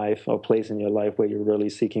in your life or place in your life where you're really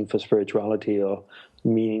seeking for spirituality or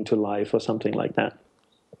meaning to life or something like that.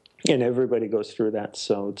 And everybody goes through that,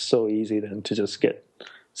 so it's so easy then to just get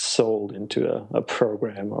sold into a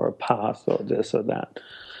program or a path or this or that.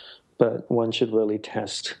 But one should really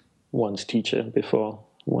test one's teacher before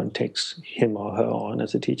one takes him or her on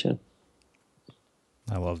as a teacher.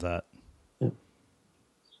 I love that. Yeah.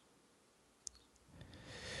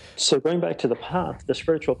 So going back to the path, the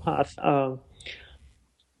spiritual path,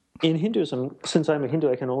 in Hinduism, since I'm a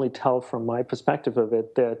Hindu, I can only tell from my perspective of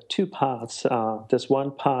it, there are two paths. There's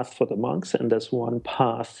one path for the monks and there's one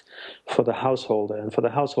path for the householder. And for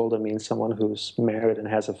the householder means someone who's married and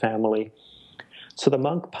has a family. So the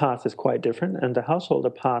monk path is quite different, and the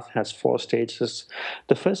householder path has 4 stages.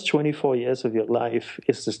 The first 24 years of your life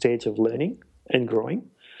is the stage of learning and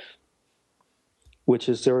growing, which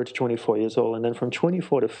is 0 to 24 years old. And then from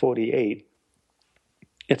 24 to 48,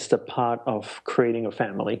 it's the part of creating a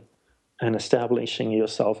family and establishing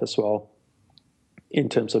yourself as well in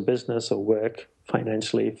terms of business or work,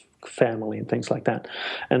 financially, family, and things like that.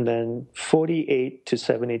 And then 48 to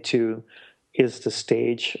 72 is the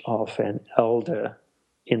stage of an elder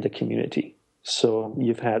in the community. So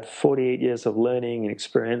you've had 48 years of learning and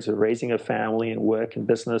experience of raising a family and work and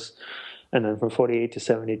business. And then from 48 to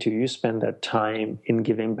 72, you spend that time in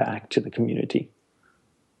giving back to the community.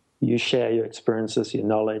 You share your experiences, your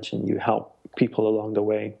knowledge, and you help people along the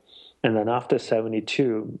way. And then after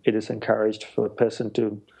 72, it is encouraged for a person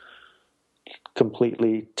to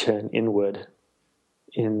completely turn inward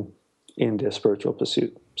in their spiritual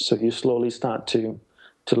pursuit. So you slowly start to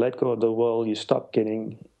let go of the world. You stop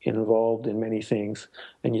getting involved in many things,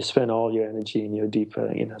 and you spend all your energy in your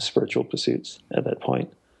deeper inner spiritual pursuits at that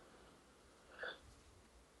point.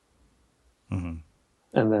 Mm-hmm.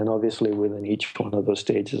 And then obviously within each one of those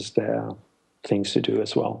stages, there are things to do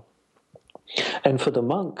as well. And for the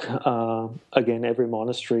monk, again, every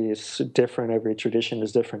monastery is different, every tradition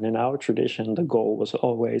is different. In our tradition, the goal was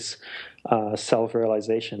always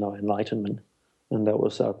self-realization or enlightenment, and that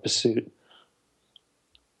was our pursuit.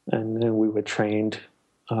 And then we were trained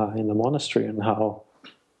in the monastery on how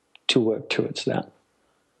to work towards that.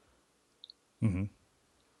 Mm-hmm.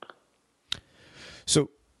 So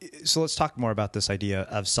let's talk more about this idea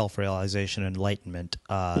of self-realization and enlightenment,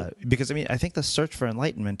 because I think the search for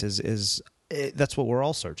enlightenment is that's what we're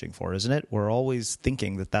all searching for, isn't it? We're always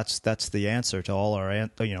thinking that that's the answer to all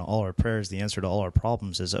our prayers. The answer to all our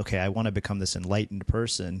problems is, okay, I want to become this enlightened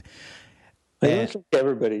person. I don't think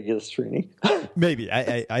everybody is, Srini. Maybe.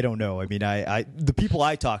 I don't know. I mean, the people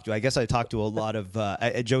I talk to, I guess I talk to a lot of,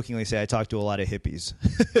 I jokingly say I talk to a lot of hippies.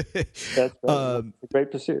 That's a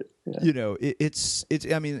great pursuit. Yeah. It's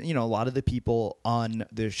I mean, a lot of the people on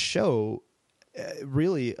this show,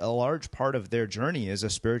 really a large part of their journey is a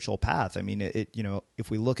spiritual path. I mean,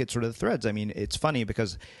 if we look at sort of the threads, I mean, it's funny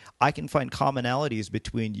because I can find commonalities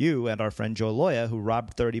between you and our friend Joe Loya, who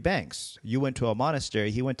robbed 30 banks. You went to a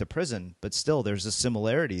monastery, he went to prison, but still there's a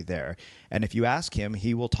similarity there. And if you ask him,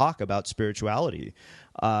 he will talk about spirituality.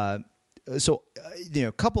 So,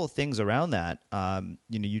 a couple of things around that.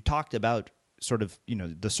 You talked about sort of,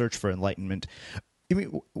 the search for enlightenment. I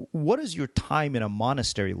mean, what does your time in a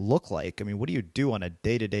monastery look like? I mean, what do you do on a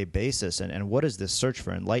day-to-day basis, and what does this search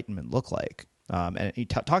for enlightenment look like? And you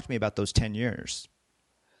talk to me about those 10 years.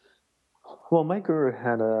 Well, my guru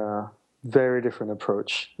had a very different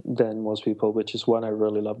approach than most people, which is what I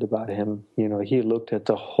really loved about him. He looked at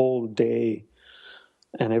the whole day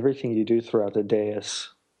and everything you do throughout the day as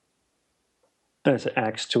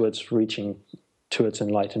acts towards reaching towards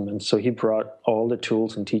enlightenment. So he brought all the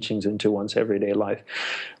tools and teachings into one's everyday life.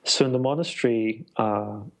 So in the monastery,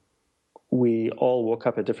 we all woke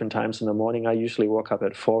up at different times in the morning. I usually woke up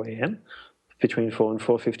at 4 a.m., between 4 and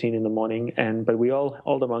 4:15 in the morning. But we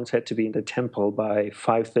all the monks had to be in the temple by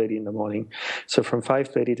 5:30 in the morning. So from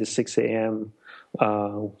 5:30 to 6 a.m.,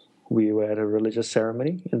 we were at a religious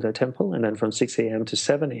ceremony in the temple. And then from 6 a.m. to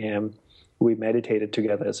 7 a.m., we meditated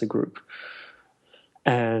together as a group.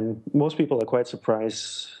 And most people are quite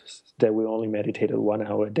surprised that we only meditated 1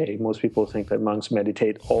 hour a day. Most people think that monks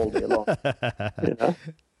meditate all day long. You know?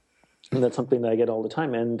 And that's something that I get all the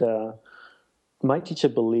time. And my teacher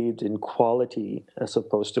believed in quality as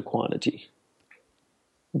opposed to quantity.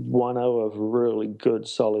 1 hour of really good,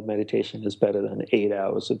 solid meditation is better than 8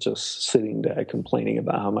 hours of just sitting there complaining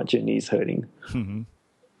about how much your knee's hurting. Mm-hmm.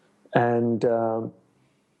 And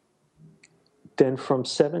then from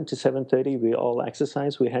 7 to 7:30, we all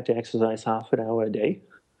exercise. We had to exercise half an hour a day,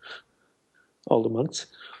 all the monks.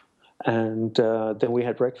 And then we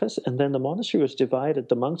had breakfast. And then the monastery was divided.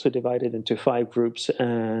 The monks were divided into 5 groups.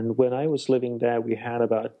 And when I was living there, we had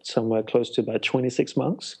about somewhere close to about 26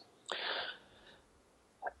 monks.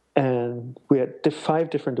 And we had 5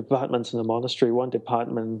 different departments in the monastery. One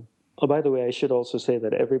department, oh, by the way, I should also say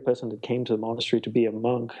that every person that came to the monastery to be a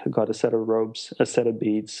monk got a set of robes, a set of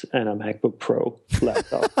beads, and a MacBook Pro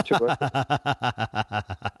laptop to work with.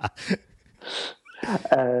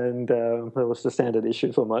 And that was the standard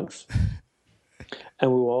issue for monks.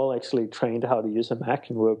 And we were all actually trained how to use a Mac,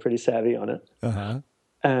 and we were pretty savvy on it. Uh-huh.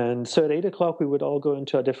 And so at 8 o'clock, we would all go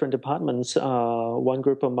into our different departments. One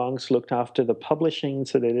group of monks looked after the publishing,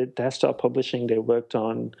 so they did desktop publishing. They worked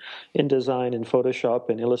on InDesign and Photoshop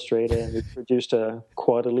and Illustrator, and we produced a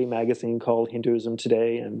quarterly magazine called Hinduism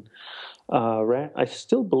Today. And I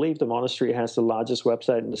still believe the monastery has the largest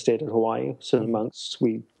website in the state of Hawaii. So the monks,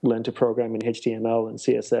 we learned to program in HTML and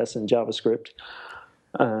CSS and JavaScript.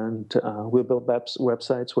 And we built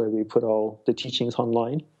websites where we put all the teachings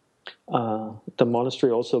online. The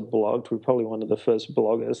monastery also blogged. We're probably one of the first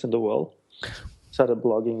bloggers in the world. Started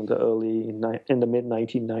blogging in the mid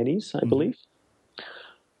 1990s, I believe.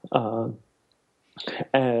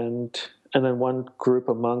 And then one group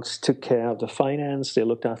of monks took care of the finance. They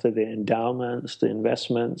looked after the endowments, the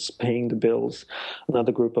investments, paying the bills.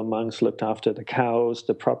 Another group of monks looked after the cows,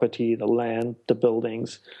 the property, the land, the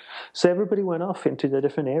buildings. So everybody went off into the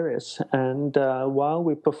different areas. And while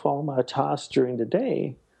we perform our tasks during the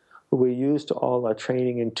day, we used all our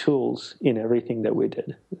training and tools in everything that we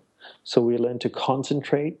did. So we learned to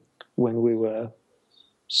concentrate when we were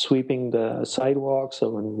sweeping the sidewalks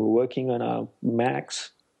or when we were working on our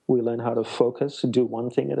Macs. We learned how to focus, do one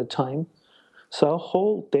thing at a time. So our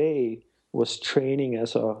whole day was training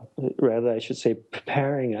us, or rather I should say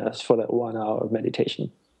preparing us for that 1 hour of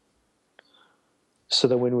meditation. So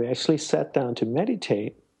that when we actually sat down to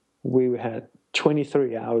meditate, we had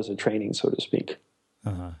 23 hours of training, so to speak.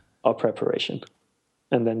 Uh-huh. Or preparation.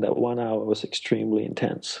 And then that 1 hour was extremely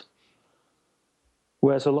intense.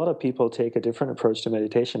 Whereas a lot of people take a different approach to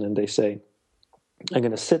meditation and they say, I'm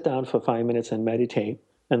going to sit down for 5 minutes and meditate,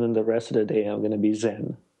 and then the rest of the day I'm going to be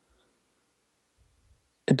Zen.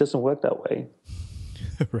 It doesn't work that way.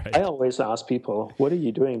 Right. I always ask people, what are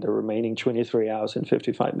you doing the remaining 23 hours and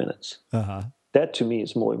 55 minutes? Uh-huh. That to me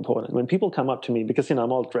is more important. When people come up to me, because, I'm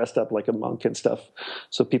all dressed up like a monk and stuff,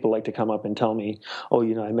 so people like to come up and tell me, oh,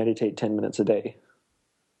 I meditate 10 minutes a day.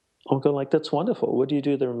 I'll go like, that's wonderful. What do you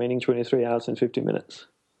do the remaining 23 hours and 50 minutes?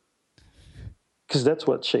 Because that's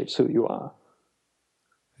what shapes who you are.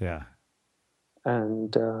 Yeah.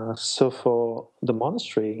 And so for the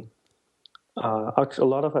monastery, a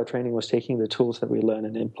lot of our training was taking the tools that we learn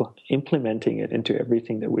and implementing it into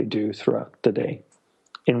everything that we do throughout the day,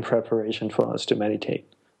 in preparation for us to meditate.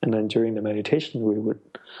 And then during the meditation, we would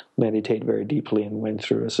meditate very deeply and went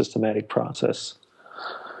through a systematic process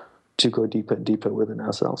to go deeper and deeper within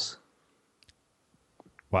ourselves.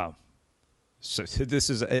 Wow. So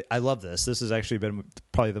I love this. This has actually been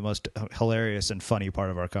probably the most hilarious and funny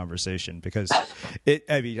part of our conversation because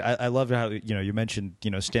I love how, you mentioned,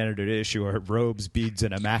 standard issue or robes, beads,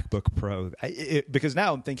 and a MacBook Pro. Because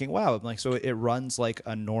now I'm thinking, wow, I'm like, so it runs like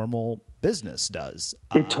a normal business does.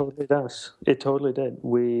 It totally does. It totally did.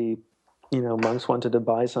 We, monks wanted to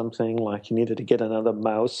buy something, like you needed to get another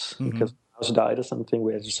mouse because the mouse died or something.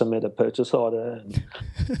 We had to submit a purchase order. And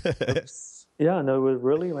yeah, no, it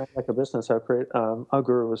really ran like a business. Our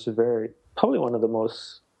guru was probably one of the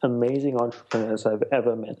most amazing entrepreneurs I've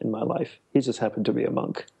ever met in my life. He just happened to be a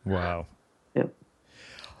monk. Wow. Yeah.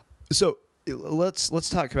 So let's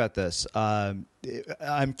talk about this.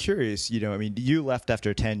 I'm curious, you left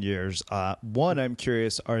after 10 years. One, I'm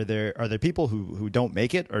curious, are there people who don't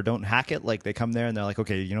make it or don't hack it? Like they come there and they're like,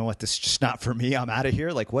 okay, you know what, this is just not for me. I'm out of here.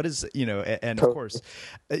 Like what is, and of course,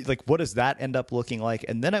 like what does that end up looking like?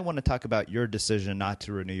 And then I want to talk about your decision not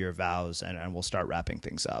to renew your vows and we'll start wrapping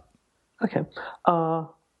things up. Okay.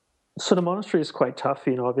 So the monastery is quite tough.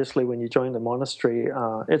 Obviously when you join the monastery,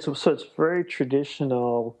 it's very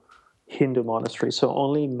traditional Hindu monastery, so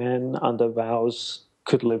only men under vows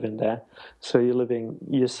could live in there. So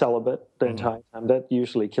you're celibate the entire time. That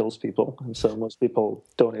usually kills people. And so most people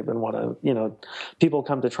don't even want to, people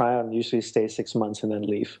come to try out and usually stay 6 months and then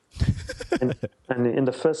leave. and in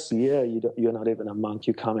the first year, you're not even a monk.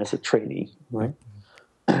 You come as a trainee, right?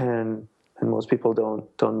 And most people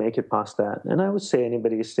don't make it past that. And I would say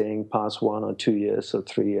anybody staying past 1 or 2 years or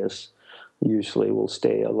 3 years usually will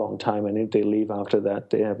stay a long time. And if they leave after that,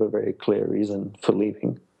 they have a very clear reason for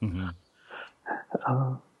leaving. Mm-hmm.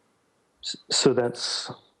 So that's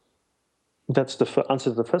the answer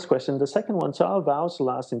to the first question. The second one, so our vows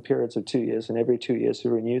last in periods of 2 years, and every 2 years we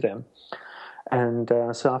renew them. And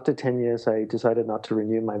so after 10 years, I decided not to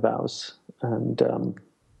renew my vows, and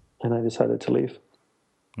I decided to leave.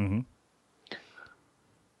 Mm-hmm.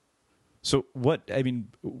 So what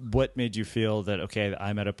made you feel that, okay,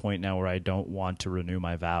 I'm at a point now where I don't want to renew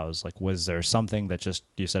my vows? Like, was there something that just,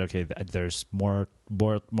 you said, okay, there's more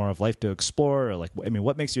of life to explore? Or like,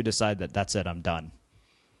 what makes you decide that that's it, I'm done?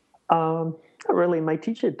 Not really. My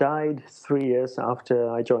teacher died 3 years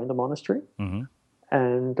after I joined the monastery. Mm-hmm.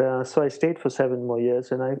 And so I stayed for 7 more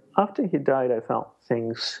years. And after he died, I felt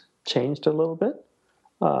things changed a little bit.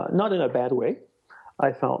 Not in a bad way.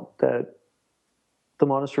 I felt that the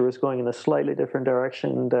monastery was going in a slightly different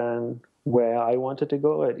direction than where I wanted to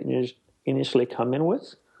go. I'd initially come in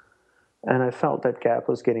with. And I felt that gap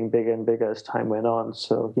was getting bigger and bigger as time went on.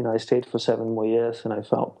 So, I stayed for 7 more years, and I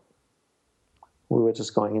felt we were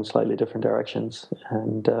just going in slightly different directions.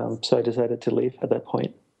 And so I decided to leave at that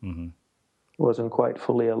point. Mm-hmm. Wasn't quite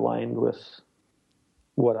fully aligned with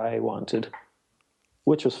what I wanted,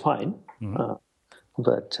 which was fine. Mm-hmm.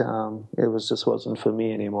 But it wasn't for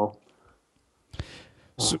me anymore.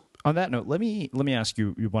 So on that note, let me ask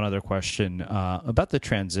you one other question about the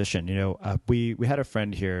transition. We had a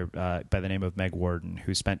friend here by the name of Meg Warden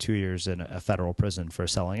who spent 2 years in a federal prison for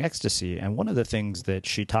selling ecstasy. And one of the things that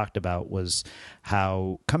she talked about was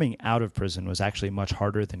how coming out of prison was actually much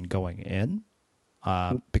harder than going in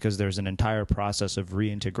because there's an entire process of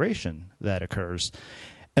reintegration that occurs.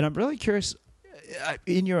 And I'm really curious,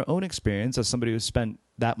 in your own experience as somebody who's spent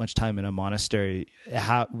that much time in a monastery,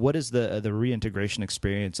 what is the reintegration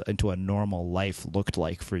experience into a normal life looked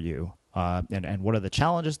like for you? And what are the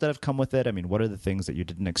challenges that have come with it? What are the things that you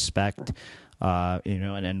didn't expect?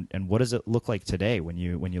 And what does it look like today when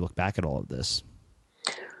you look back at all of this?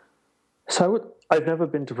 So I've never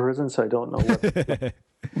been to prison, so I don't know what.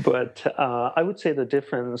 But I would say the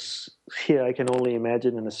difference here, I can only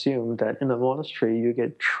imagine and assume that in the monastery, you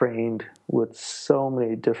get trained with so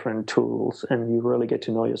many different tools and you really get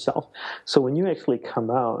to know yourself. So when you actually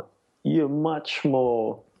come out, you're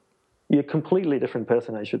a completely different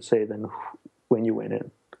person, I should say, than when you went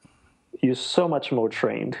in. You're so much more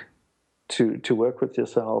trained to work with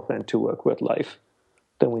yourself and to work with life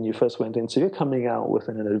than when you first went in. So you're coming out with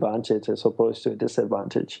an advantage as opposed to a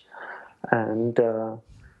disadvantage. And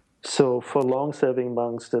so for long-serving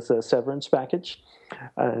monks, there's a severance package.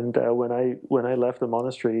 And when I left the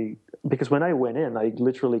monastery, because when I went in, I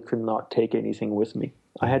literally could not take anything with me.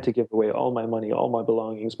 I had to give away all my money, all my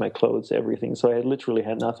belongings, my clothes, everything. So I literally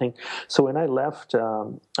had nothing. So when I left,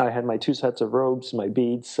 I had my 2 sets of robes, my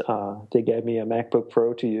beads. They gave me a MacBook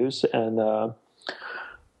Pro to use and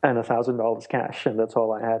 $1,000 cash, and that's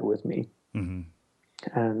all I had with me. Mm-hmm.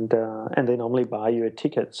 And they normally buy you a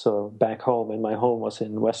ticket. So back home, and my home was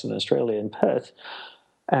in Western Australia, in Perth.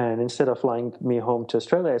 And instead of flying me home to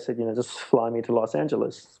Australia, I said, just fly me to Los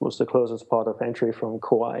Angeles. It was the closest part of entry from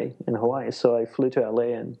Kauai in Hawaii. So I flew to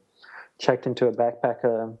LA and checked into a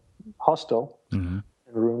backpacker hostel and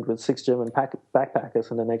roomed with 6 German backpackers.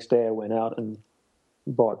 And the next day I went out and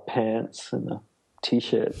bought pants and a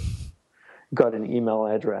T-shirt. Got an email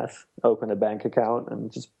address, opened a bank account,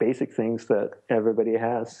 and just basic things that everybody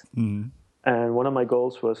has. Mm-hmm. And one of my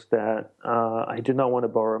goals was that I did not want to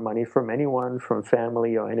borrow money from anyone, from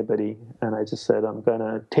family or anybody. And I just said, I'm going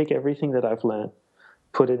to take everything that I've learned,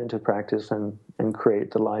 put it into practice, and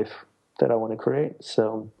create the life that I want to create.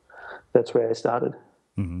 So that's where I started.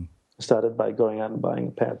 Mm-hmm. I started by going out and buying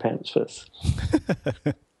a pair of pants first.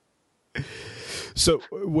 So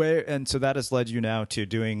that has led you now to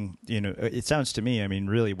doing, it sounds to me,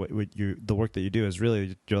 really the work that you do is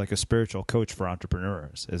really, you're like a spiritual coach for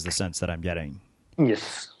entrepreneurs, is the sense that I'm getting.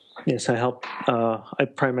 Yes, I help, I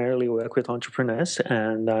primarily work with entrepreneurs,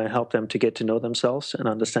 and I help them to get to know themselves and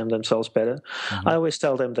understand themselves better. Mm-hmm. I always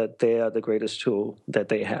tell them that they are the greatest tool that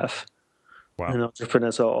they have. Wow. And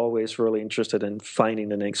entrepreneurs are always really interested in finding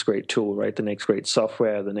the next great tool, right? The next great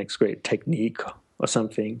software, the next great technique or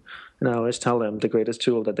something. And I always tell them the greatest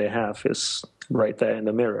tool that they have is right there in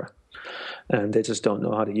the mirror. And they just don't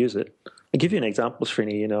know how to use it. I'll give you an example,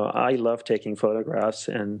 Srini. I love taking photographs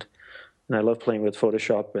and I love playing with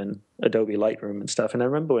Photoshop and Adobe Lightroom and stuff. And I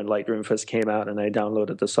remember when Lightroom first came out and I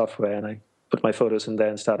downloaded the software and I put my photos in there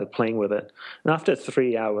and started playing with it. And after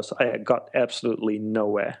 3 hours, I got absolutely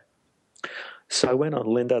nowhere. So I went on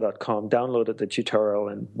lynda.com, downloaded the tutorial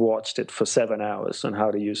and watched it for 7 hours on how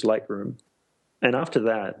to use Lightroom. And after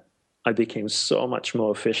that, I became so much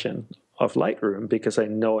more efficient of Lightroom because I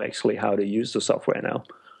know actually how to use the software now.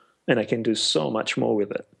 And I can do so much more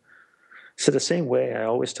with it. So the same way I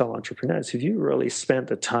always tell entrepreneurs, if you really spent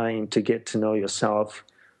the time to get to know yourself,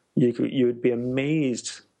 you would be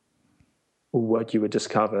amazed what you would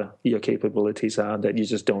discover your capabilities are that you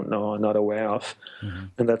just don't know or not aware of. Mm-hmm.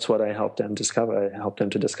 And that's what I help them discover. I help them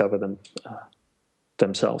to discover them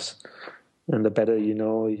themselves. And the better you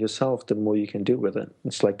know yourself, the more you can do with it.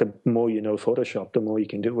 It's like the more you know Photoshop, the more you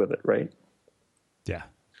can do with it, right? Yeah.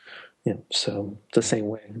 Yeah. So the same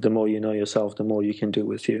way, the more you know yourself, the more you can do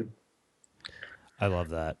with you. I love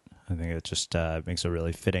that. I think it just makes a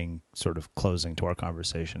really fitting sort of closing to our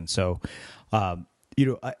conversation. So, I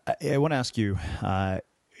want to ask you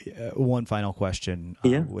one final question,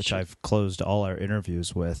 which sure. I've closed all our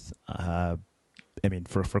interviews with,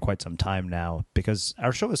 for quite some time now, because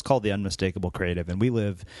our show is called The Unmistakable Creative, and we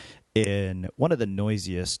live in one of the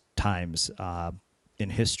noisiest times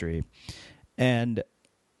in history. And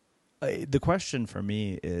the question for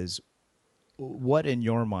me is, what in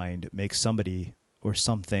your mind makes somebody or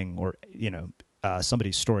something or,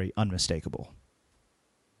 somebody's story unmistakable?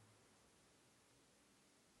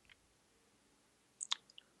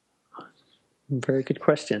 Very good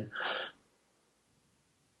question.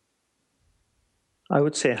 I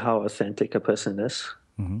would say how authentic a person is.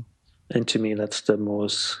 Mm-hmm. And to me, that's the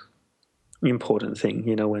most important thing,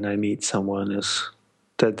 when I meet someone, is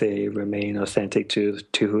that they remain authentic to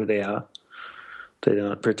who they are. They're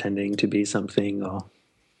not pretending to be something or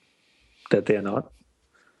that they're not.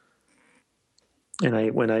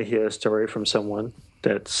 And when I hear a story from someone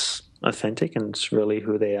that's authentic and it's really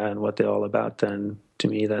who they are and what they're all about, then to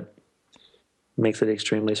me that makes it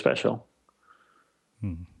extremely special.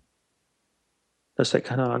 Hmm. Does that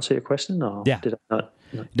kind of answer your question? Or yeah. Did I not?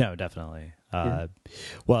 No, definitely.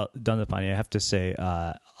 Well, Dandapani, I have to say,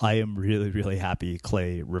 I am really, really happy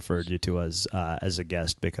Clay referred you to us as a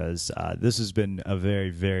guest, because this has been a very,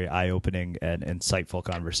 very eye-opening and insightful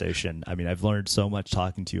conversation. I mean, I've learned so much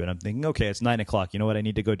talking to you, and I'm thinking, okay, it's 9:00. You know what I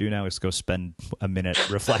need to go do now is go spend a minute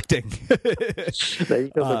reflecting. There you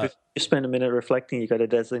go. But if you spend a minute reflecting, you got to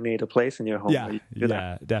designate a place in your home.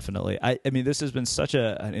 Yeah, definitely. I mean, this has been such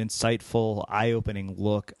an insightful, eye-opening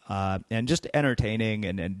look, and just entertaining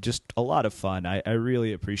and just a lot of fun. I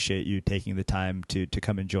really appreciate you taking the time to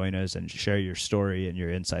come and join us and share your story and your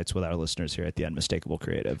insights with our listeners here at The Unmistakable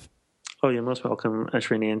Creative. Oh, you're most welcome,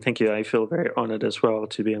 Ashwini, and thank you. I feel very honored as well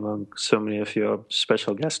to be among so many of your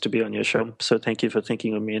special guests to be on your show. So thank you for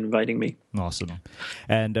thinking of me and inviting me. Awesome.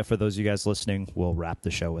 And for those of you guys listening, we'll wrap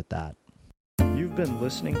the show with that. You've been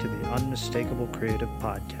listening to the Unmistakable Creative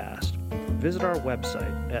Podcast. Visit our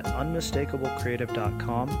website at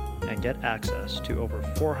unmistakablecreative.com and get access to over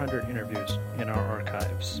 400 interviews in our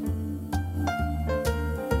archives.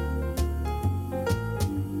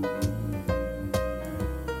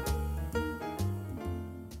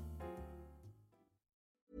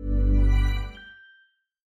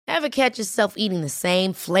 Ever catch yourself eating the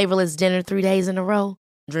same flavorless dinner 3 days in a row?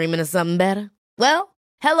 Dreaming of something better? Well,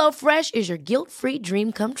 HelloFresh is your guilt-free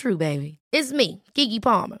dream come true, baby. It's me, Keke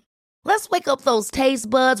Palmer. Let's wake up those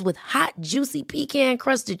taste buds with hot, juicy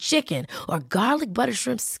pecan-crusted chicken or garlic butter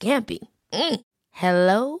shrimp scampi.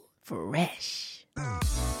 Hello Fresh.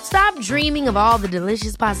 Stop dreaming of all the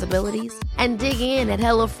delicious possibilities and dig in at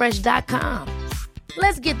HelloFresh.com.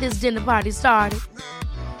 Let's get this dinner party started.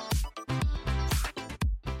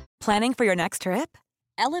 Planning for your next trip?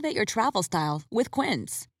 Elevate your travel style with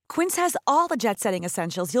Quince. Quince has all the jet-setting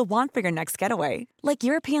essentials you'll want for your next getaway, like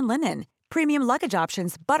European linen, premium luggage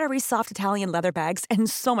options, buttery soft Italian leather bags, and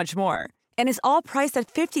so much more. And is all priced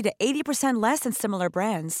at 50 to 80% less than similar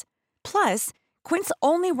brands. Plus, Quince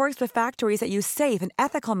only works with factories that use safe and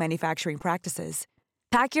ethical manufacturing practices.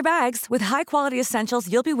 Pack your bags with high-quality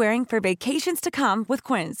essentials you'll be wearing for vacations to come with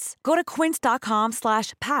Quince. Go to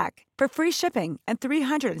quince.com/pack for free shipping and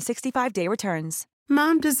 365-day returns.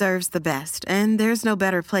 Mom deserves the best, and there's no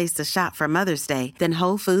better place to shop for Mother's Day than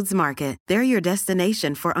Whole Foods Market. They're your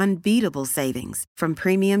destination for unbeatable savings, from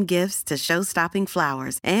premium gifts to show-stopping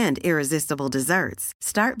flowers and irresistible desserts.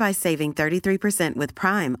 Start by saving 33% with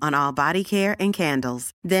Prime on all body care and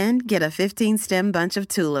candles. Then get a 15-stem bunch of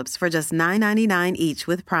tulips for just $9.99 each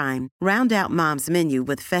with Prime. Round out Mom's menu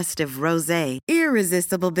with festive rosé,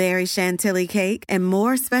 irresistible berry chantilly cake, and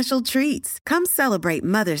more special treats. Come celebrate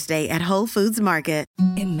Mother's Day at Whole Foods Market.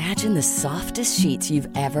 Imagine the softest sheets you've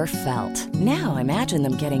ever felt. Now imagine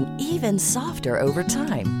them getting even softer over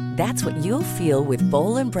time. That's what you'll feel with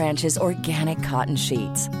Boll & Branch's organic cotton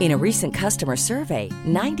sheets. In a recent customer survey,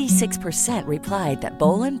 96% replied that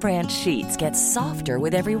Boll & Branch sheets get softer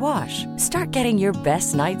with every wash. Start getting your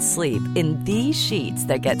best night's sleep in these sheets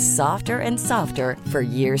that get softer and softer for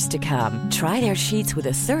years to come. Try their sheets with a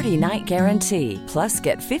 30-night guarantee. Plus,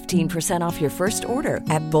 get 15% off your first order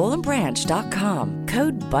at bollandbranch.com.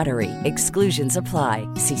 Code BUTTERY. Exclusions apply.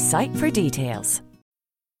 See site for details.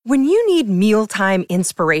 When you need mealtime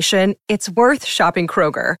inspiration, it's worth shopping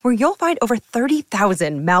Kroger, where you'll find over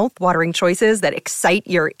 30,000 mouth-watering choices that excite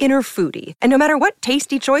your inner foodie. And no matter what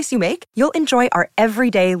tasty choice you make, you'll enjoy our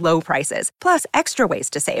everyday low prices, plus extra ways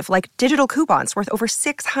to save, like digital coupons worth over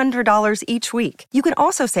 $600 each week. You can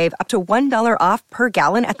also save up to $1 off per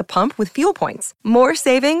gallon at the pump with fuel points. More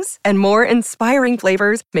savings and more inspiring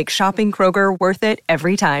flavors make shopping Kroger worth it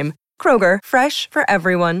every time. Kroger, fresh for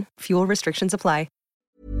everyone. Fuel restrictions apply.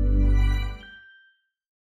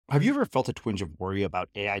 Have you ever felt a twinge of worry about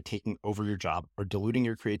AI taking over your job or diluting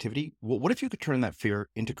your creativity? Well, what if you could turn that fear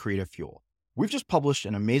into creative fuel? We've just published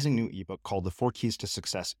an amazing new ebook called The 4 Keys to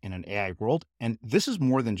Success in an AI World, and this is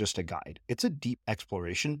more than just a guide. It's a deep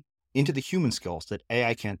exploration into the human skills that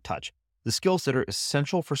AI can't touch, the skills that are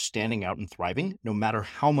essential for standing out and thriving, no matter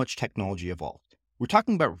how much technology evolves. We're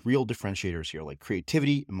talking about real differentiators here, like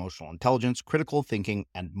creativity, emotional intelligence, critical thinking,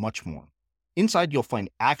 and much more. Inside, you'll find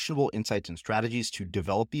actionable insights and strategies to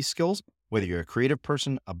develop these skills, whether you're a creative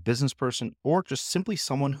person, a business person, or just simply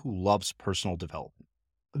someone who loves personal development.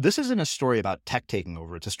 This isn't a story about tech taking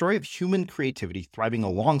over. It's a story of human creativity thriving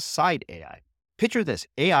alongside AI. Picture this,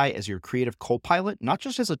 AI as your creative co-pilot, not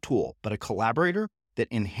just as a tool, but a collaborator that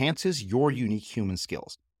enhances your unique human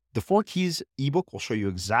skills. The 4 Keys ebook will show you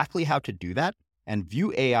exactly how to do that and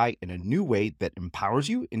view AI in a new way that empowers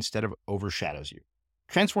you instead of overshadows you.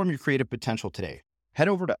 Transform your creative potential today. Head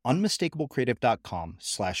over to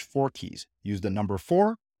unmistakablecreative.com/4keys. Use the number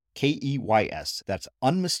 4, KEYS. That's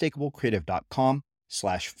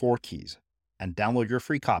unmistakablecreative.com/4keys and download your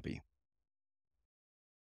free copy.